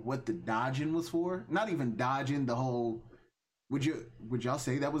don't know what the dodging was for. Not even dodging the whole. Would y'all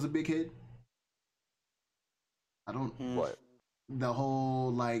say that was a big hit? I don't. What? The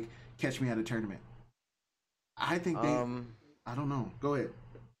whole like catch me at a tournament. I think they. I don't know. Go ahead.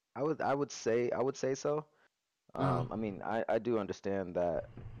 I would say so. I mean, I do understand that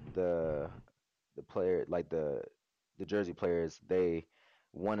the player, like the Jersey players, they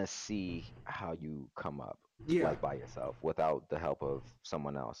want to see how you come up, like by yourself without the help of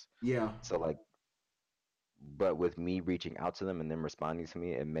someone else. Yeah. So like, but with me reaching out to them and them responding to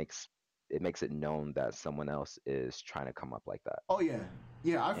me, it makes it known that someone else is trying to come up like that. Oh yeah.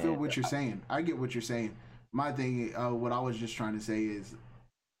 I feel what you're saying. I get what you're saying. My thing, what I was just trying to say is,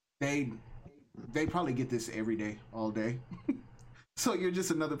 they probably get this every day, all day. So you're just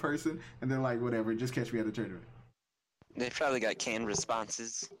another person, and they're like, whatever, just catch me at a tournament. They probably got canned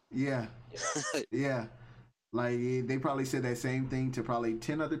responses. Yeah. Yeah. Like, they probably said that same thing to probably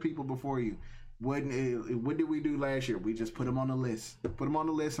 10 other people before you. What did we do last year? We just put them on the list. Put them on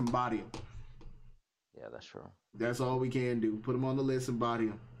the list and body them. Yeah, that's true. That's all we can do. Put them on the list and body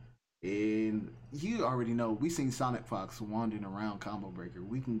them. And you already know, we seen Sonic Fox wandering around Combo Breaker.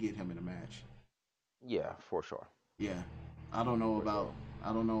 We can get him in a match. Yeah, for sure. Yeah. I don't know about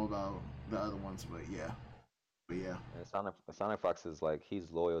the other ones, but yeah. And Sonic Fox is like,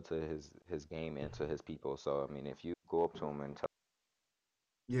 he's loyal to his game and to his people. So I mean, if you go up to him and tell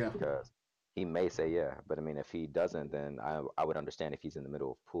because he may say yeah, but I mean, if he doesn't, then I would understand if he's in the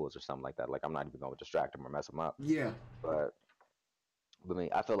middle of pools or something like that. Like, I'm not even going to distract him or mess him up. Yeah. But I mean,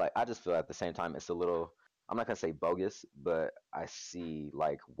 I just feel at the same time it's a little, I'm not gonna say bogus, but I see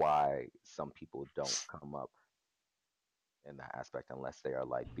like why some people don't come up in that aspect unless they are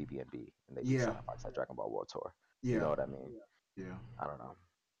like BB&B and they do Sonic Fox at Dragon Ball World Tour. Yeah. You know what I mean? Yeah. I don't know.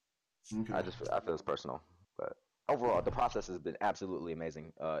 Okay. I feel it's personal, but overall the process has been absolutely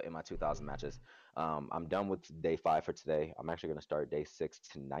amazing in my 2000 matches. I'm done with day 5 for today. I'm actually gonna start day 6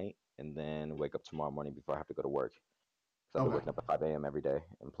 tonight and then wake up tomorrow morning before I have to go to work. So I'll be waking up at 5 a.m. every day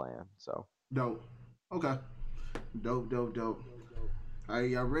and playing. So dope. Okay. Dope. Are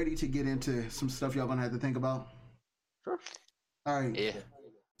y'all ready to get into some stuff y'all gonna have to think about? Sure. All right. Yeah.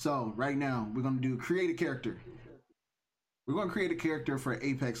 So right now we're gonna do create a character. We're gonna create a character for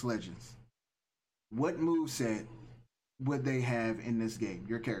Apex Legends. What moveset would they have in this game?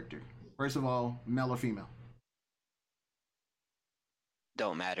 Your character. First of all, male or female?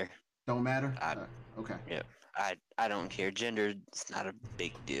 Don't matter. Don't matter? Okay. Yeah. I don't care. Gender is not a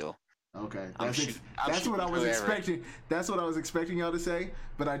big deal. Okay. That's what I was expecting. That's what I was expecting y'all to say,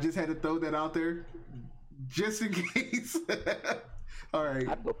 but I just had to throw that out there just in case. All right.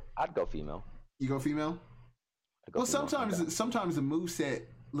 I'd go female. You go female? Well, sometimes the moveset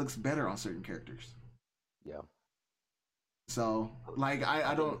looks better on certain characters. Yeah. So, like,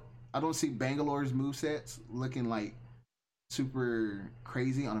 I don't see Bangalore's movesets looking like super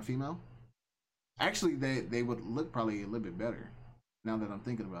crazy on a female. Actually, they would look probably a little bit better now that I'm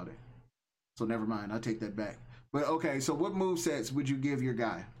thinking about it. So never mind, I take that back. But okay, so what movesets would you give your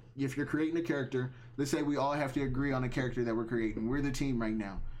guy? If you're creating a character, let's say we all have to agree on a character that we're creating. We're the team right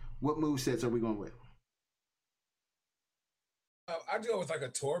now. What movesets are we going with? I'd go with like a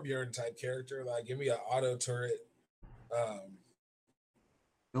Torbjorn type character. Like, give me an auto turret.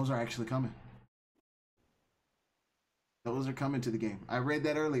 Those are actually coming. Those are coming to the game. I read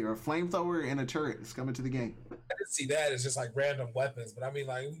that earlier. A flamethrower and a turret is coming to the game. I didn't see that. It's just like random weapons. But I mean,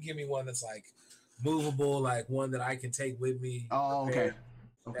 like, give me one that's like movable, like one that I can take with me. Oh, okay.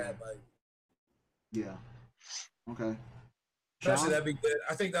 That, like, yeah. Okay. Especially that'd be good.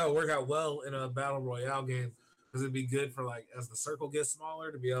 I think that would work out well in a battle royale game because it'd be good for like as the circle gets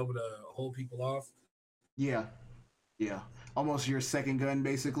smaller to be able to hold people off. Yeah. Yeah. Almost your second gun,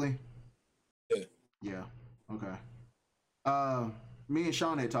 basically. Yeah. Yeah. Okay. Me and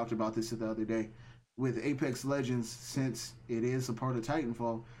Sean had talked about this the other day. With Apex Legends, since it is a part of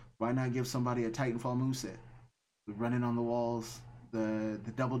Titanfall, why not give somebody a Titanfall moveset? The running on the walls, the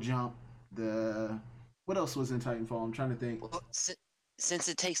double jump, what else was in Titanfall? I'm trying to think. Well,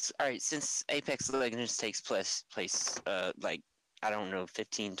 since Apex Legends takes place, like, I don't know,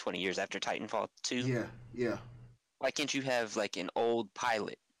 15, 20 years after Titanfall 2. Yeah. Why can't you have like an old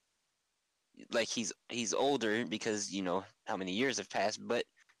pilot? Like he's older because you know how many years have passed, but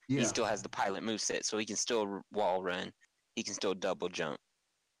he still has the pilot moveset, so he can still wall run, he can still double jump.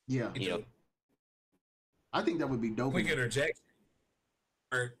 Yeah, you know. I think that would be dope. Quick interjection.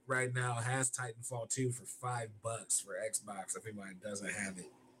 Right now has Titanfall 2 for $5 for Xbox. If anybody doesn't have it.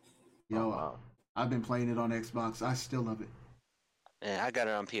 Yo, I've been playing it on Xbox. I still love it. And I got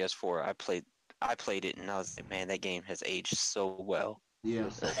it on PS4. I played it, and I was like, man, that game has aged so well. Yeah.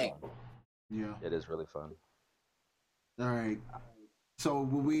 Yeah. It is really fun. All right. So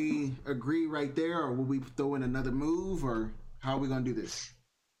will we agree right there, or will we throw in another move, or how are we gonna do this?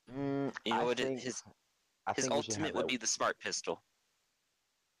 You know what? His ultimate would be the smart pistol.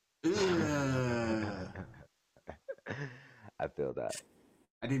 I feel that.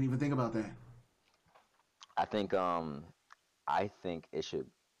 I didn't even think about that. I think there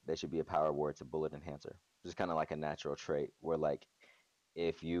should be a power where it's a bullet enhancer. Just kind of like a natural trait where, like,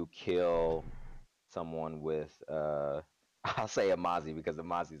 if you kill someone with I'll say a Mozzie because a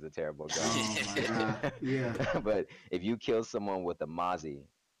Mozzie is a terrible gun. Oh my God. Yeah. But if you kill someone with a Mozzie,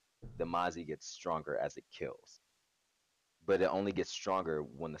 the Mozzie gets stronger as it kills. But it only gets stronger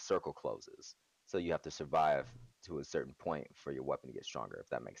when the circle closes. So you have to survive to a certain point for your weapon to get stronger, if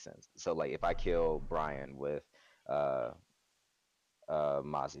that makes sense. So, like, if I kill Brian with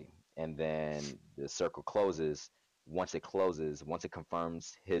Mozzie, and then the circle closes, once it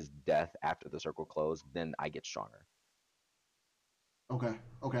confirms his death after the circle closed, then I get stronger. Okay,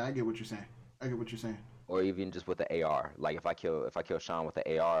 I get what you're saying. Or even just with the AR. Like, if I kill Sean with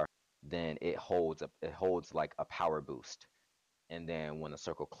the AR, then it holds like a power boost. And then when the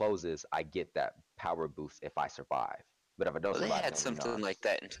circle closes, I get that power boost if I survive. But if I don't survive, they had something like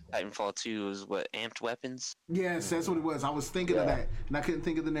that in Titanfall 2. Was what, amped weapons? Yes, that's what it was. I was thinking of that, and I couldn't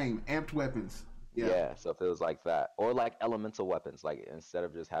think of the name. Amped weapons. Yeah. So if it was like that, or like elemental weapons, like instead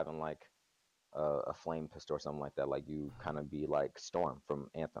of just having like a flame pistol or something like that, like you kind of be like Storm from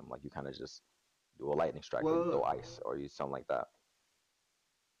Anthem, like you kind of just do a lightning strike, or you throw ice, or you something like that.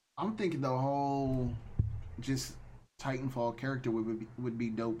 I'm thinking the whole just Titanfall character would be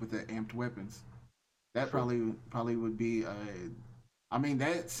dope with the amped weapons. That probably would be. I mean,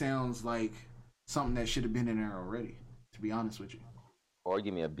 that sounds like something that should have been in there already. To be honest with you. Or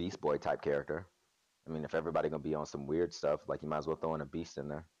give me a Beast Boy type character. I mean, if everybody gonna be on some weird stuff, like you might as well throw in a beast in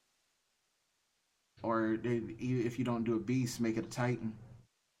there. Or if you don't do a beast, make it a Titan.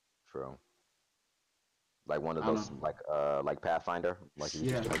 True. Like one of those, like Pathfinder, like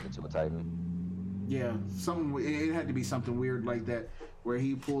you just make it to a Titan. Yeah, it had to be something weird like that, where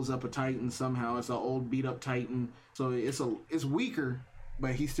he pulls up a Titan somehow. It's an old beat up Titan, so it's weaker,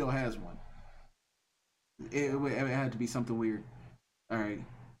 but he still has one. It had to be something weird. All right.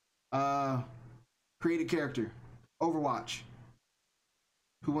 Create a character. Overwatch.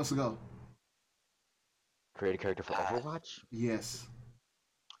 Who wants to go? Create a character for Overwatch? Yes.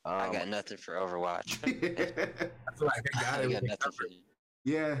 I got nothing for Overwatch. I feel like I got nothing for you.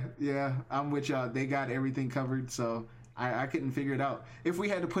 Yeah, I'm with y'all. They got everything covered, so I couldn't figure it out. If we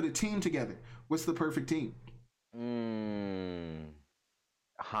had to put a team together, what's the perfect team?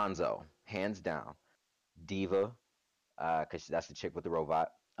 Hanzo, hands down. Diva, because that's the chick with the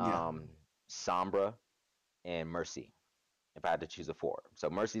robot. Sombra, and Mercy. If I had to choose a 4, so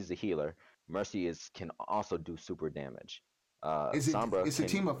Mercy's the healer. Mercy can also do super damage. Sombra, it's a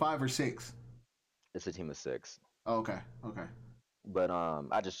team of 5 or 6. It's a team of 6. Oh, okay. But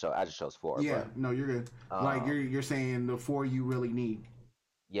I just chose 4. Yeah, but, no, you're good. Like you're saying the 4 you really need.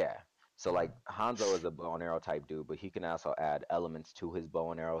 Yeah. So like Hanzo is a bow and arrow type dude, but he can also add elements to his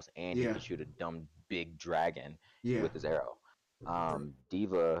bow and arrows, and he can shoot a dumb big dragon with his arrow.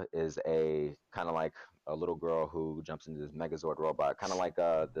 D.Va is a kind of like a little girl who jumps into this Megazord robot, kind of like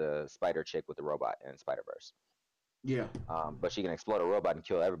the spider chick with the robot in Spider-Verse. Yeah. But she can explode a robot and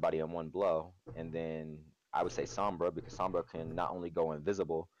kill everybody in one blow. And then I would say Sombra, because Sombra can not only go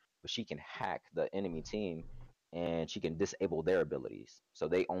invisible, but she can hack the enemy team and she can disable their abilities. So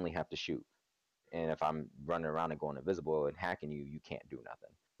they only have to shoot. And if I'm running around and going invisible and hacking you, you can't do nothing.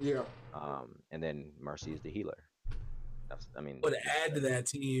 Yeah. And then Mercy is the healer. Would add to that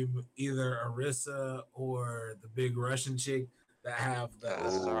team either Orisa or the big Russian chick that have the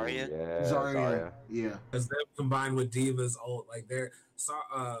Zarya. Zarya. Yeah. Because them combined with D.Va's ult, like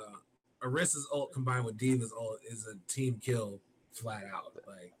Orisa's ult combined with D.Va's ult is a team kill flat out.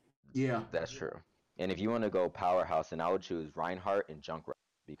 Like, yeah, that's true. And if you want to go powerhouse, then I would choose Reinhardt and Junkrat,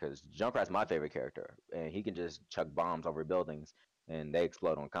 because Junkrat's my favorite character, and he can just chuck bombs over buildings and they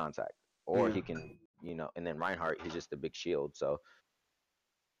explode on contact. Or he can, and then Reinhardt, he's just a big shield. So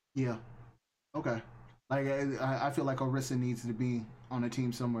yeah, okay. Like I feel like Orisa needs to be on a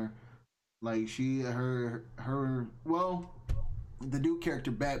team somewhere. Like well, the Duke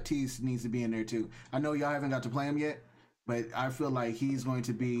character Baptiste needs to be in there too. I know y'all haven't got to play him yet, but I feel like he's going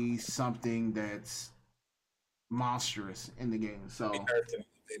to be something that's monstrous in the game. So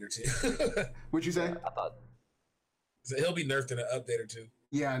what'd you say? Yeah, I thought so he'll be nerfed in an update or two.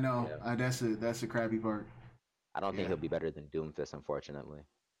 Yeah, I know. Yeah. That's a crappy part. I don't think he'll be better than Doomfist, unfortunately.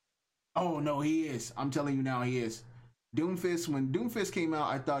 Oh no, he is. I'm telling you now, he is. Doomfist. When Doomfist came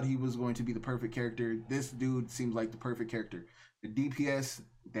out, I thought he was going to be the perfect character. This dude seems like the perfect character. The DPS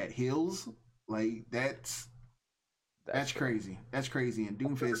that heals, like that's crazy. That's crazy. And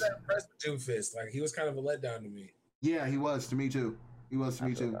Doomfist. I was impressed with Doomfist. Like he was kind of a letdown to me. Yeah, he was to me too. He was to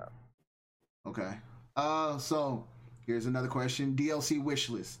me too. That. Okay. So here's another question. DLC wish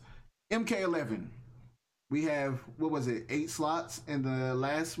list. MK11. We have, what was it, 8 slots in the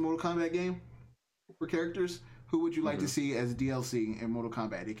last Mortal Kombat game for characters. Who would you like to see as DLC in Mortal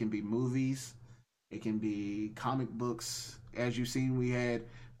Kombat? It can be movies. It can be comic books. As you've seen, we had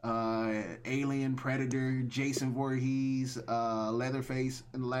Alien, Predator, Jason Voorhees, Leatherface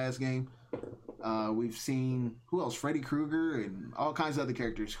in the last game. We've seen, who else? Freddy Krueger and all kinds of other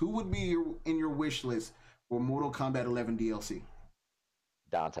characters. Who would be in your wish list for Mortal Kombat 11 DLC?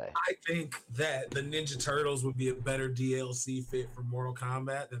 Dante. I think that the Ninja Turtles would be a better DLC fit for Mortal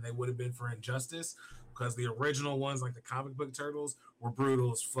Kombat than they would have been for Injustice, because the original ones, like the comic book Turtles, were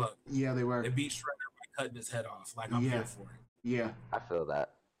brutal as fuck. Yeah, they were. They beat Shredder by cutting his head off. Like, I'm here for it. Yeah. I feel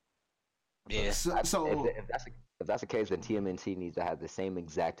that. Yeah. So if that's the case, then TMNT needs to have the same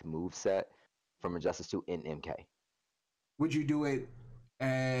exact move set from Injustice 2 in MK. Would you do it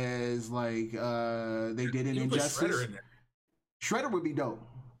as like they did in Injustice? Shredder would be dope.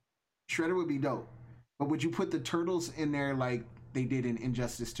 Shredder would be dope. But would you put the Turtles in there like they did in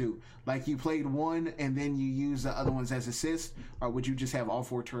Injustice 2? Like you played one and then you use the other ones as assists? Or would you just have all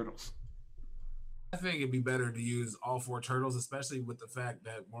 4 Turtles? I think it'd be better to use all 4 Turtles, especially with the fact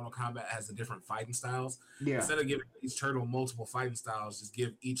that Mortal Kombat has the different fighting styles. Yeah. Instead of giving each turtle multiple fighting styles, just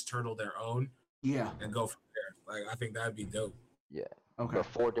give each turtle their own. Yeah. And go from there. Like, I think that'd be dope. Yeah. Okay. But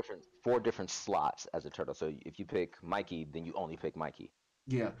four different slots as a turtle. So if you pick Mikey, then you only pick Mikey.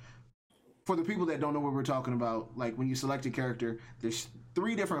 Yeah. For the people that don't know what we're talking about, like when you select a character, there's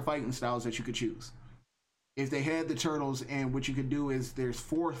 3 different fighting styles that you could choose. If they had the turtles, and what you could do is there's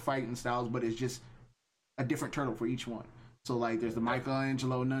 4 fighting styles, but it's just a different turtle for each one. So like there's the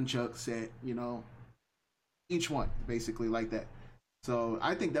Michelangelo nunchuck set, each one basically like that. So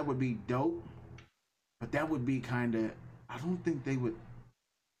I think that would be dope, but that would be kind of, I don't think they would.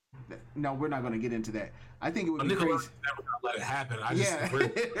 No, we're not going to get into that. I think it would be crazy. Never gonna let it happen. I just we're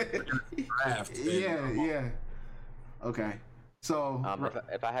draft. Yeah. Okay. So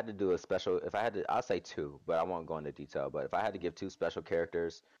if I had to do I'll say 2, but I won't go into detail. But if I had to give 2 special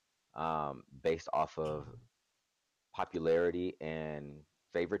characters, based off of popularity and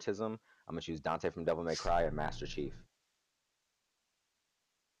favoritism, I'm gonna choose Dante from Devil May Cry and Master Chief.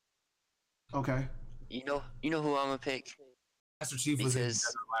 Okay. You know who I'm gonna pick? Master Chief was in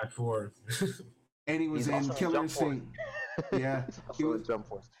Black 4. And he was in Killer Instinct. Yeah. He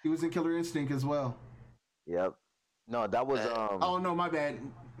was in Killer Instinct as well. Yep. No, that was oh no, my bad.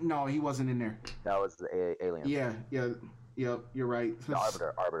 No, he wasn't in there. That was the Alien. Yeah. Yep, you're right. The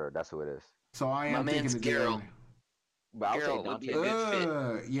Arbiter, that's who it is. So I am thinking of Geralt. But I'll say would be a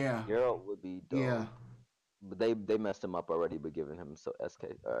good fit. Yeah. Geralt would be dope. Yeah. But they messed him up already by giving him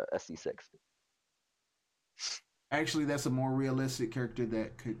SC6. Actually, that's a more realistic character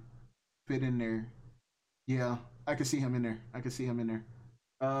that could fit in there. Yeah, I could see him in there.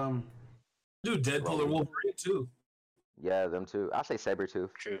 Dude, Deadpool or Wolverine too. Yeah, them too. I'll say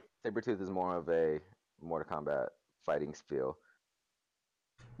Sabretooth. True. Sabretooth is more of a Mortal Kombat fighting feel.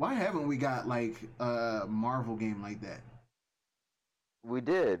 Why haven't we got like a Marvel game like that? We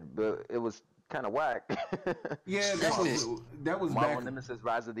did, but it was kind of whack. Yeah, that was Marvel back. Nemesis: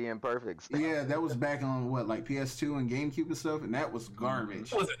 Rise of the Imperfects. Yeah, that was back on what, like PS2 and GameCube and stuff, and that was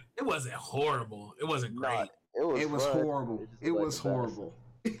garbage. It wasn't horrible. It wasn't great. It was horrible. It was horrible.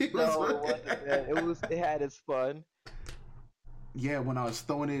 It wasn't. It had its fun. Yeah, when I was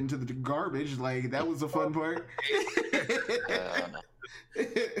throwing it into the garbage, like that was the fun part.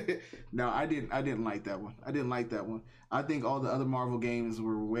 No, I didn't like that one. I think all the other Marvel games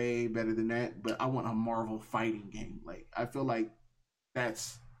were way better than that, but I want a Marvel fighting game. Like, I feel like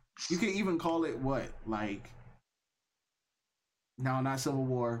that's, you can even call it what? Like, no, not Civil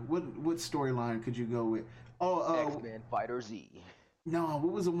War. What storyline could you go with? X-Men Fighter Z. No,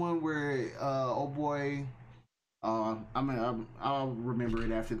 what was the one where oh boy, I'll remember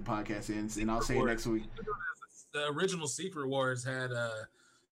it after the podcast ends, and I'll say it next week. The original Secret Wars had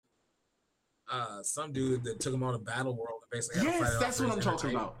some dude that took him on a battle world and basically had to fight that's what I'm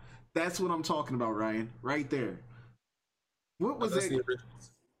talking about. That's what I'm talking about, Ryan. Right there. What was it?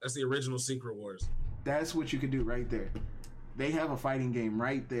 That's the original Secret Wars. That's what you could do right there. They have a fighting game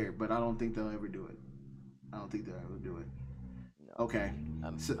right there, but I don't think they'll ever do it. No. Okay.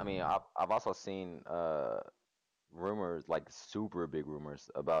 I mean, I've also seen rumors, like super big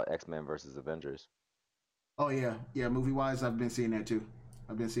rumors, about X-Men versus Avengers. Oh yeah, movie wise, I've been seeing that too.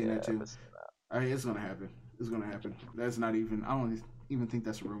 It's gonna happen. That's not even. I don't even think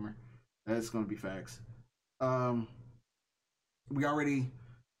that's a rumor. That's gonna be facts. We already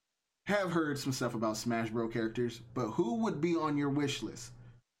have heard some stuff about Smash Bros characters, but who would be on your wish list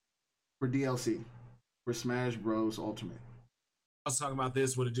for DLC for Smash Bros Ultimate? I was talking about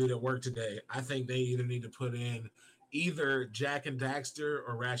this with a dude at work today. I think they either need to put in either Jak and Daxter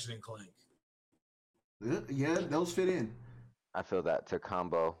or Ratchet and Clank. Yeah, those fit in. I feel that to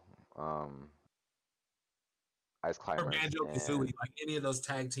combo Ice Climbers or Banjo Kazooie, like any of those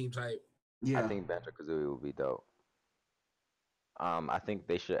tag team type. Yeah, I think Banjo Kazooie would be dope. I think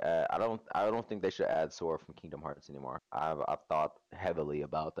they should add. I don't think they should add Sora from Kingdom Hearts anymore. I've thought heavily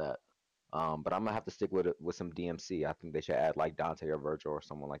about that. But I'm gonna have to stick with it with some DMC. I think they should add like Dante or Virgil or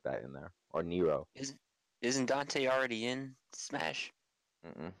someone like that in there, or Nero. Isn't Dante already in Smash?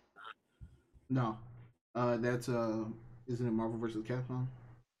 No, that's isn't it Marvel vs. Capcom?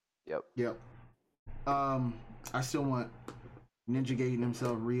 Yep. I still want Ninja Gaiden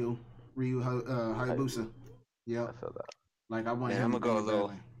himself, Ryu Hayabusa. Yep. I feel that. Like I want man, him. I'm gonna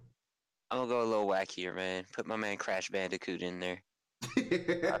go a little wackier, man. Put my man Crash Bandicoot in there.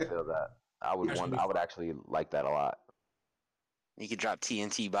 I feel that. I would actually like that a lot. You could drop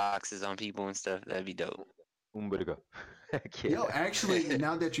TNT boxes on people and stuff. That'd be dope. Yo, actually,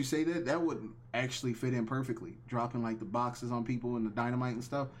 now that you say that, that would actually fit in perfectly. Dropping like the boxes on people and the dynamite and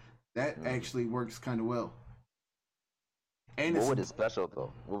stuff. That actually works kind of well. And what would it special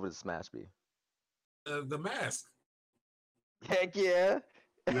though? What would the Smash be? The mask. Heck yeah.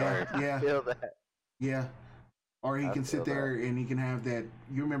 Yeah. I feel that. Yeah. Or he can sit there and he can have that.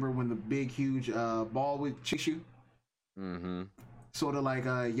 You remember when the big, huge ball would chase you? Mm-hmm. Sort of like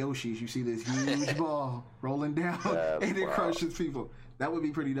Yoshi's. You see this huge ball rolling down and it crushes people. That would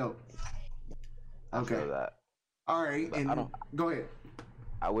be pretty dope. Okay. I feel that. All right. And go ahead.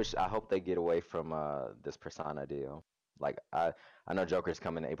 I hope they get away from this Persona deal. Like I know Joker's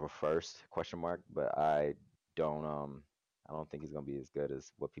coming April 1st, ? But I don't think he's gonna be as good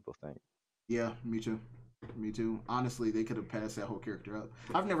as what people think. Yeah, me too. Honestly, they could have passed that whole character up.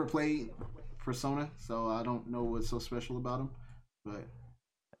 I've never played Persona, so I don't know what's so special about him, but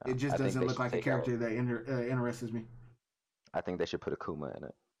it just doesn't look like a character that interests me. I think they should put Akuma in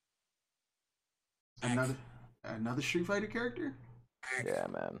it. Another Street Fighter character? Yeah,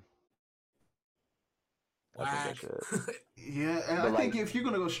 man. I yeah, and I think if you're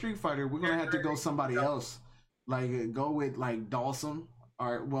gonna go Street Fighter, we're gonna have to go somebody else. Like go with like Dawson,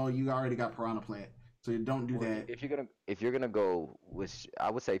 or well, you already got Piranha Plant, so don't do that. If you're gonna go with, I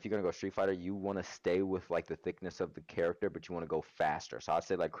would say if you're gonna go Street Fighter, you want to stay with like the thickness of the character, but you want to go faster. So I'd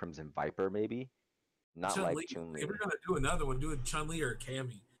say like Crimson Viper maybe, not Chun-Li. like Chun-Li. If we're gonna do another one, do it Chun-Li or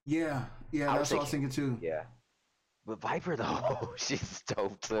Cammy. Yeah, that's what I was thinking too. Yeah, but Viper though, she's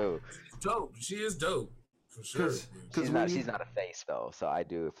dope too. She's dope. She is dope. For sure. She's not a face though, so I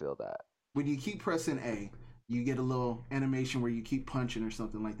do feel that. When you keep pressing A, you get a little animation where you keep punching or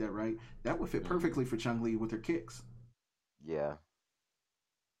something like that, right? That would fit perfectly for Chun-Li with her kicks. Yeah.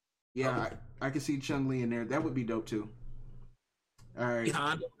 Yeah, I can see Chun-Li in there. that would be dope too. All right.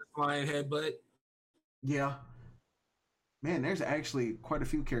 Honda flying headbutt. Yeah. Man, there's actually quite a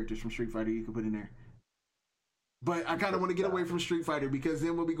few characters from Street Fighter you could put in there. But I kind of want to get away from Street Fighter because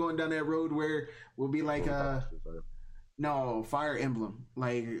then we'll be going down that road where we'll be like, no, Fire Emblem.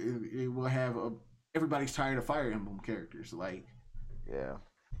 Like, it will have everybody's tired of Fire Emblem characters. Like, yeah.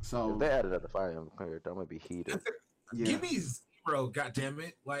 So if they added another Fire Emblem character, I'm gonna be heated. Yeah. Give me Zero,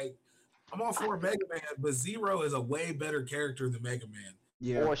 goddammit. Like, I'm all for Mega Man, but Zero is a way better character than Mega Man.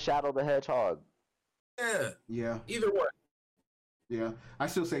 Yeah. Or Shadow the Hedgehog. Yeah. Yeah. Either one. Yeah. I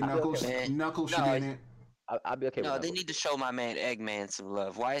still say Knuckles. Knuckles should be in it. I'll be okay. No, they need to show my man Eggman some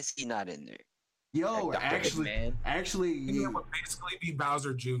love. Why is he not in there? Yo, like actually, he would basically be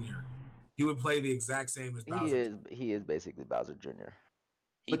Bowser Jr. He would play the exact same as Bowser. He is basically Bowser Jr.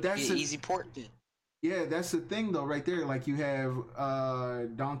 But that's an easy port. Yeah, that's the thing though, right there. Like you have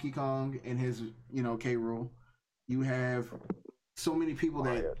Donkey Kong and his, K. Rool. You have so many people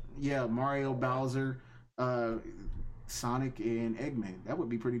Mario, Bowser, Sonic, and Eggman. That would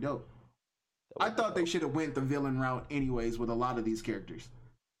be pretty dope. I thought they should have went the villain route anyways with a lot of these characters.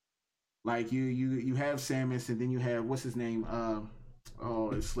 Like you have Samus, and then you have what's his name?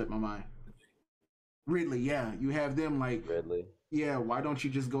 It slipped my mind. Ridley, yeah. You have them like Ridley. Yeah, why don't you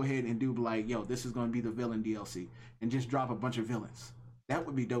just go ahead and do like, yo, this is going to be the villain DLC, and just drop a bunch of villains? That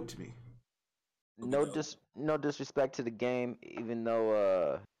would be dope to me. No disrespect to the game, even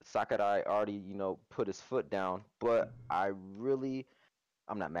though Sakurai already put his foot down, but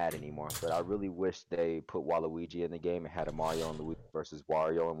I'm not mad anymore, but I really wish they put Waluigi in the game and had a Mario and Luigi versus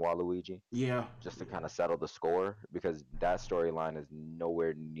Wario and Waluigi. Yeah. Just to kind of settle the score, because that storyline is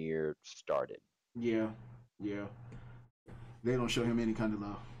nowhere near started. Yeah. They don't show him any kind of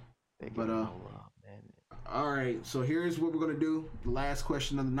love. But all right, so here's what we're gonna do. The last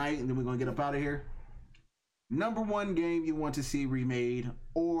question of the night, and then we're gonna get up out of here. Number one game you want to see remade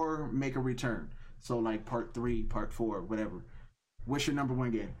or make a return. So like part 3, part 4, whatever. What's your number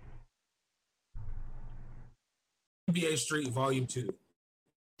one game? NBA Street Volume 2.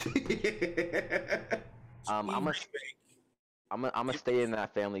 I'm gonna stay in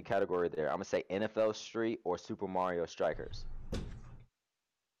that family category there. I'm gonna say NFL Street or Super Mario Strikers.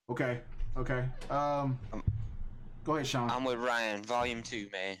 Okay. Go ahead, Sean. I'm with Ryan. Volume 2,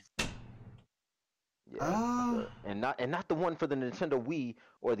 man. Yeah. And not the one for the Nintendo Wii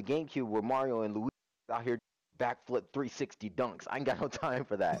or the GameCube where Mario and Luigi out here backflip 360 dunks. I ain't got no time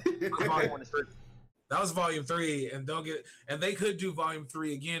for that. That was Volume 3, and they could do Volume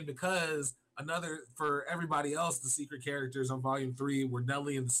 3 again because for everybody else, the secret characters on Volume 3 were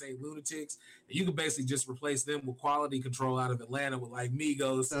Nelly and the Saint Lunatics, and you could basically just replace them with Quality Control out of Atlanta with like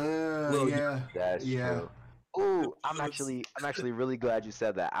Migos. That's true. Ooh, I'm actually really glad you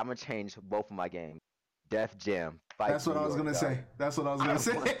said that. I'm gonna change both of my games. Def Jam. That's what I was gonna say.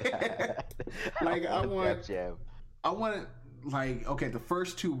 Like I want Def Jam. The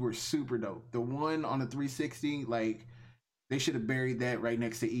first two were super dope. The one on the 360, like they should have buried that right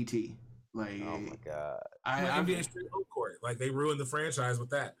next to ET. Like, oh my god, NBA Street Home Court. Like they ruined the franchise with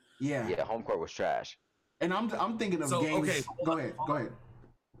that. Yeah, Home Court was trash. And I'm thinking of games. Okay, go ahead.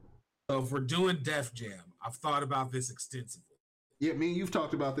 So if we're doing Def Jam, I've thought about this extensively. Yeah, me and you've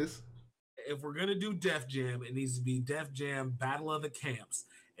talked about this. If we're gonna do Def Jam, it needs to be Def Jam Battle of the Camps,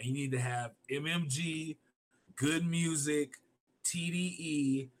 and you need to have MMG, good music,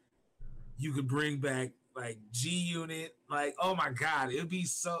 TDE. You could bring back like G Unit, like oh my god, it'd be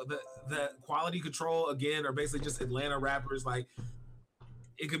so the Quality Control again, or basically just Atlanta rappers. Like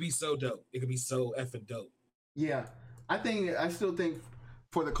it could be so dope. It could be so effing dope. Yeah, I still think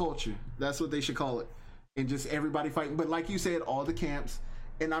for the culture, that's what they should call it, and just everybody fighting. But like you said, all the camps,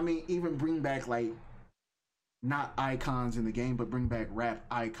 and I mean even bring back like not icons in the game, but bring back rap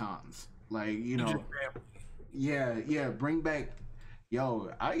icons, like bring back.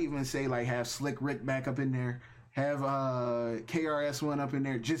 Yo, I even say like have Slick Rick back up in there, have KRS-One up in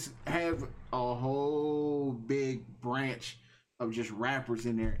there, just have a whole big branch of just rappers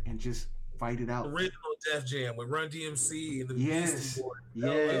in there and just fight it out. Original Def Jam with Run DMC and the Beastie Boys.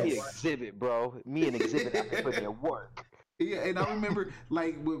 Me Exhibit, bro. Me and Exhibit have to put in work. Yeah, and I remember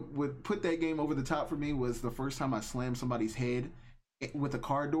like what put that game over the top for me was the first time I slammed somebody's head with a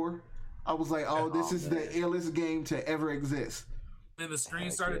car door. I was like, this is the illest game to ever exist. Then the screen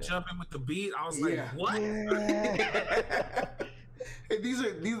started jumping with the beat. I was like, what? These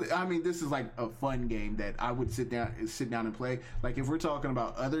I mean, this is like a fun game that I would sit down and play. Like if we're talking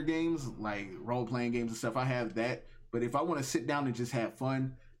about other games, like role-playing games and stuff, I have that. But if I want to sit down and just have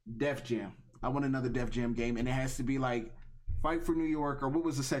fun, Def Jam. I want another Def Jam game, and it has to be like Fight for New York, or what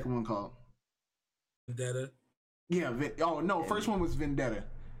was the second one called? Vendetta. Yeah. First one was Vendetta.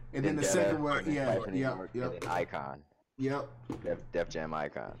 And then the second one, Icon. Yep. Def Jam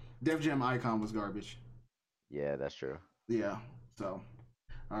Icon. Def Jam Icon was garbage. Yeah, that's true. Yeah. So,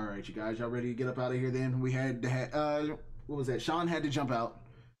 all right, you guys, y'all ready to get up out of here? Then we had to what was that? Sean had to jump out.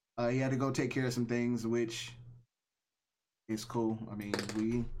 He had to go take care of some things, which is cool. I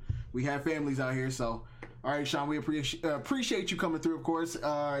mean, we have families out here, so. All right, Sean, we appreciate you coming through, of course.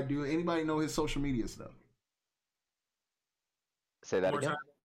 Do anybody know his social media stuff? Say that again.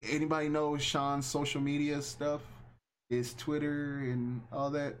 Anybody know Sean's social media stuff? His Twitter and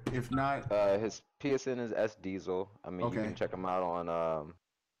all that? If not... his PSN is sdiesel. I mean, you can check him out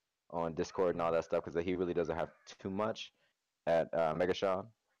on Discord and all that stuff, because he really doesn't have too much at Mega Sean.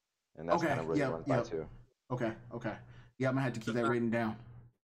 And that's kind of where he runs by, too. Okay. Yeah, I'm going to have to keep that written down.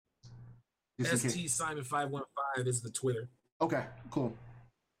 ST Simon 515 is the Twitter. Okay, cool.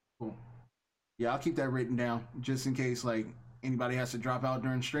 Yeah, I'll keep that written down just in case like anybody has to drop out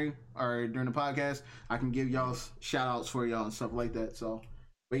during stream or during the podcast. I can give y'all shout outs for y'all and stuff like that. So,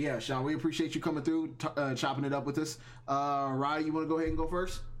 but yeah, Sean, we appreciate you coming through, chopping it up with us. Ryan, you want to go ahead and go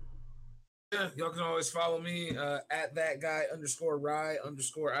first? Yeah, y'all can always follow me at that guy _Rye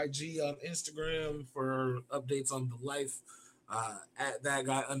 _IG on Instagram for updates on the life. At that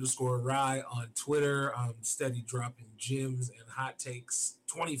guy _Rye on Twitter. I'm steady dropping gems and hot takes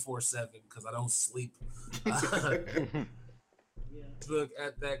 24/7 because I don't sleep. Look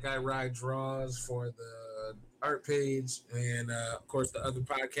at that guy Rye Draws for the art page, and of course the other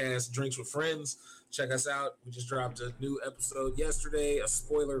podcast, Drinks with Friends. Check us out. We just dropped a new episode yesterday, a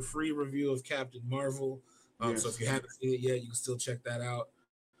spoiler-free review of Captain Marvel. So if you haven't seen it yet, you can still check that out.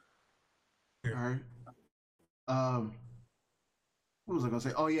 All right. What was I gonna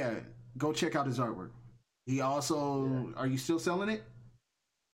say? Oh yeah, go check out his artwork. He also, are you still selling it?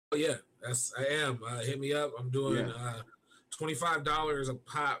 Oh yeah, I am. Hit me up. I'm doing $25 a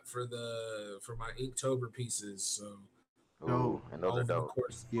pop for my Inktober pieces. So, and those are dope. Of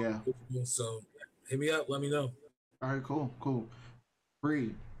course. Yeah. So hit me up. Let me know. All right, cool.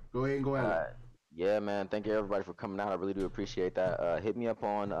 Bree, go ahead and go at it. Yeah, man. Thank you everybody for coming out. I really do appreciate that. Hit me up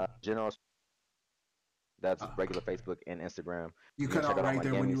on General. That's regular Facebook and Instagram. You cut out right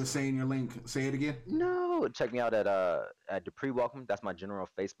there when you were saying your link. Say it again. No, check me out at Dupree Welcome. That's my general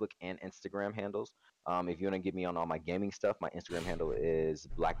Facebook and Instagram handles. If you want to get me on all my gaming stuff, my Instagram handle is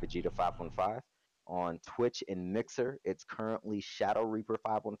BlackVegeta515. On Twitch and Mixer, it's currently Shadow Reaper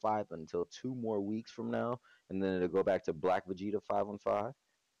 515 until 2 more weeks from now, and then it'll go back to Black Vegeta 515.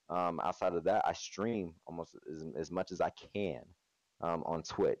 Outside of that, I stream almost as much as I can. On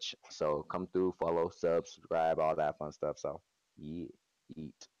Twitch. So come through, follow, subscribe, all that fun stuff. So eat.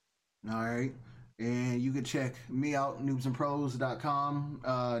 All right. And you can check me out, noobsandpros.com,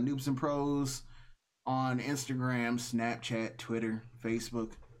 Noobs and Pros on Instagram, Snapchat, Twitter,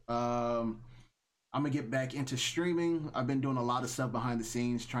 Facebook. I'm going to get back into streaming. I've been doing a lot of stuff behind the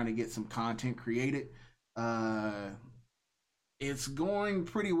scenes, trying to get some content created. It's going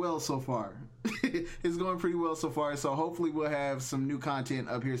pretty well so far. So hopefully we'll have some new content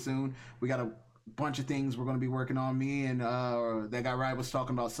up here soon. We got a bunch of things we're going to be working on. Me and that guy Ryan was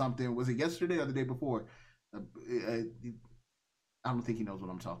talking about something. Was it yesterday or the day before? I don't think he knows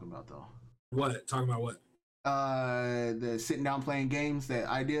what I'm talking about though. What? Talking about what? The sitting down playing games, that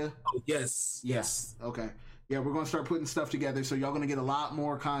idea. Oh, yes. Okay. Yeah, we're going to start putting stuff together, so y'all going to get a lot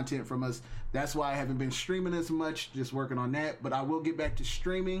more content from us. That's why I haven't been streaming as much, just working on that. But I will get back to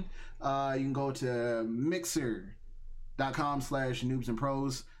streaming. You can go to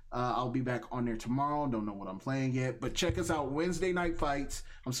mixer.com/noobsandpros. I'll be back on there tomorrow. Don't know what I'm playing yet. But check us out, Wednesday Night Fights.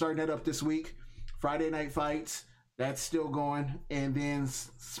 I'm starting that up this week. Friday Night Fights. That's still going. And then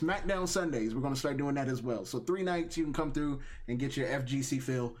SmackDown Sundays. We're going to start doing that as well. So 3 nights you can come through and get your FGC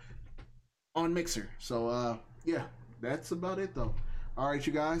feel on Mixer. So yeah, that's about it though. All right,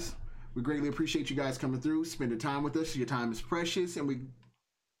 you guys, we greatly appreciate you guys coming through, spending time with us. Your time is precious, and we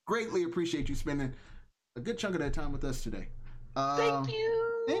greatly appreciate you spending a good chunk of that time with us today. Thank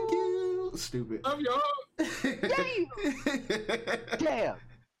you. Stupid. Love y'all. Damn.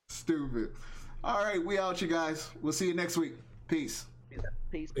 Stupid. All right, we out, you guys. We'll see you next week. Peace.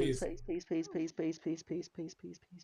 Peace.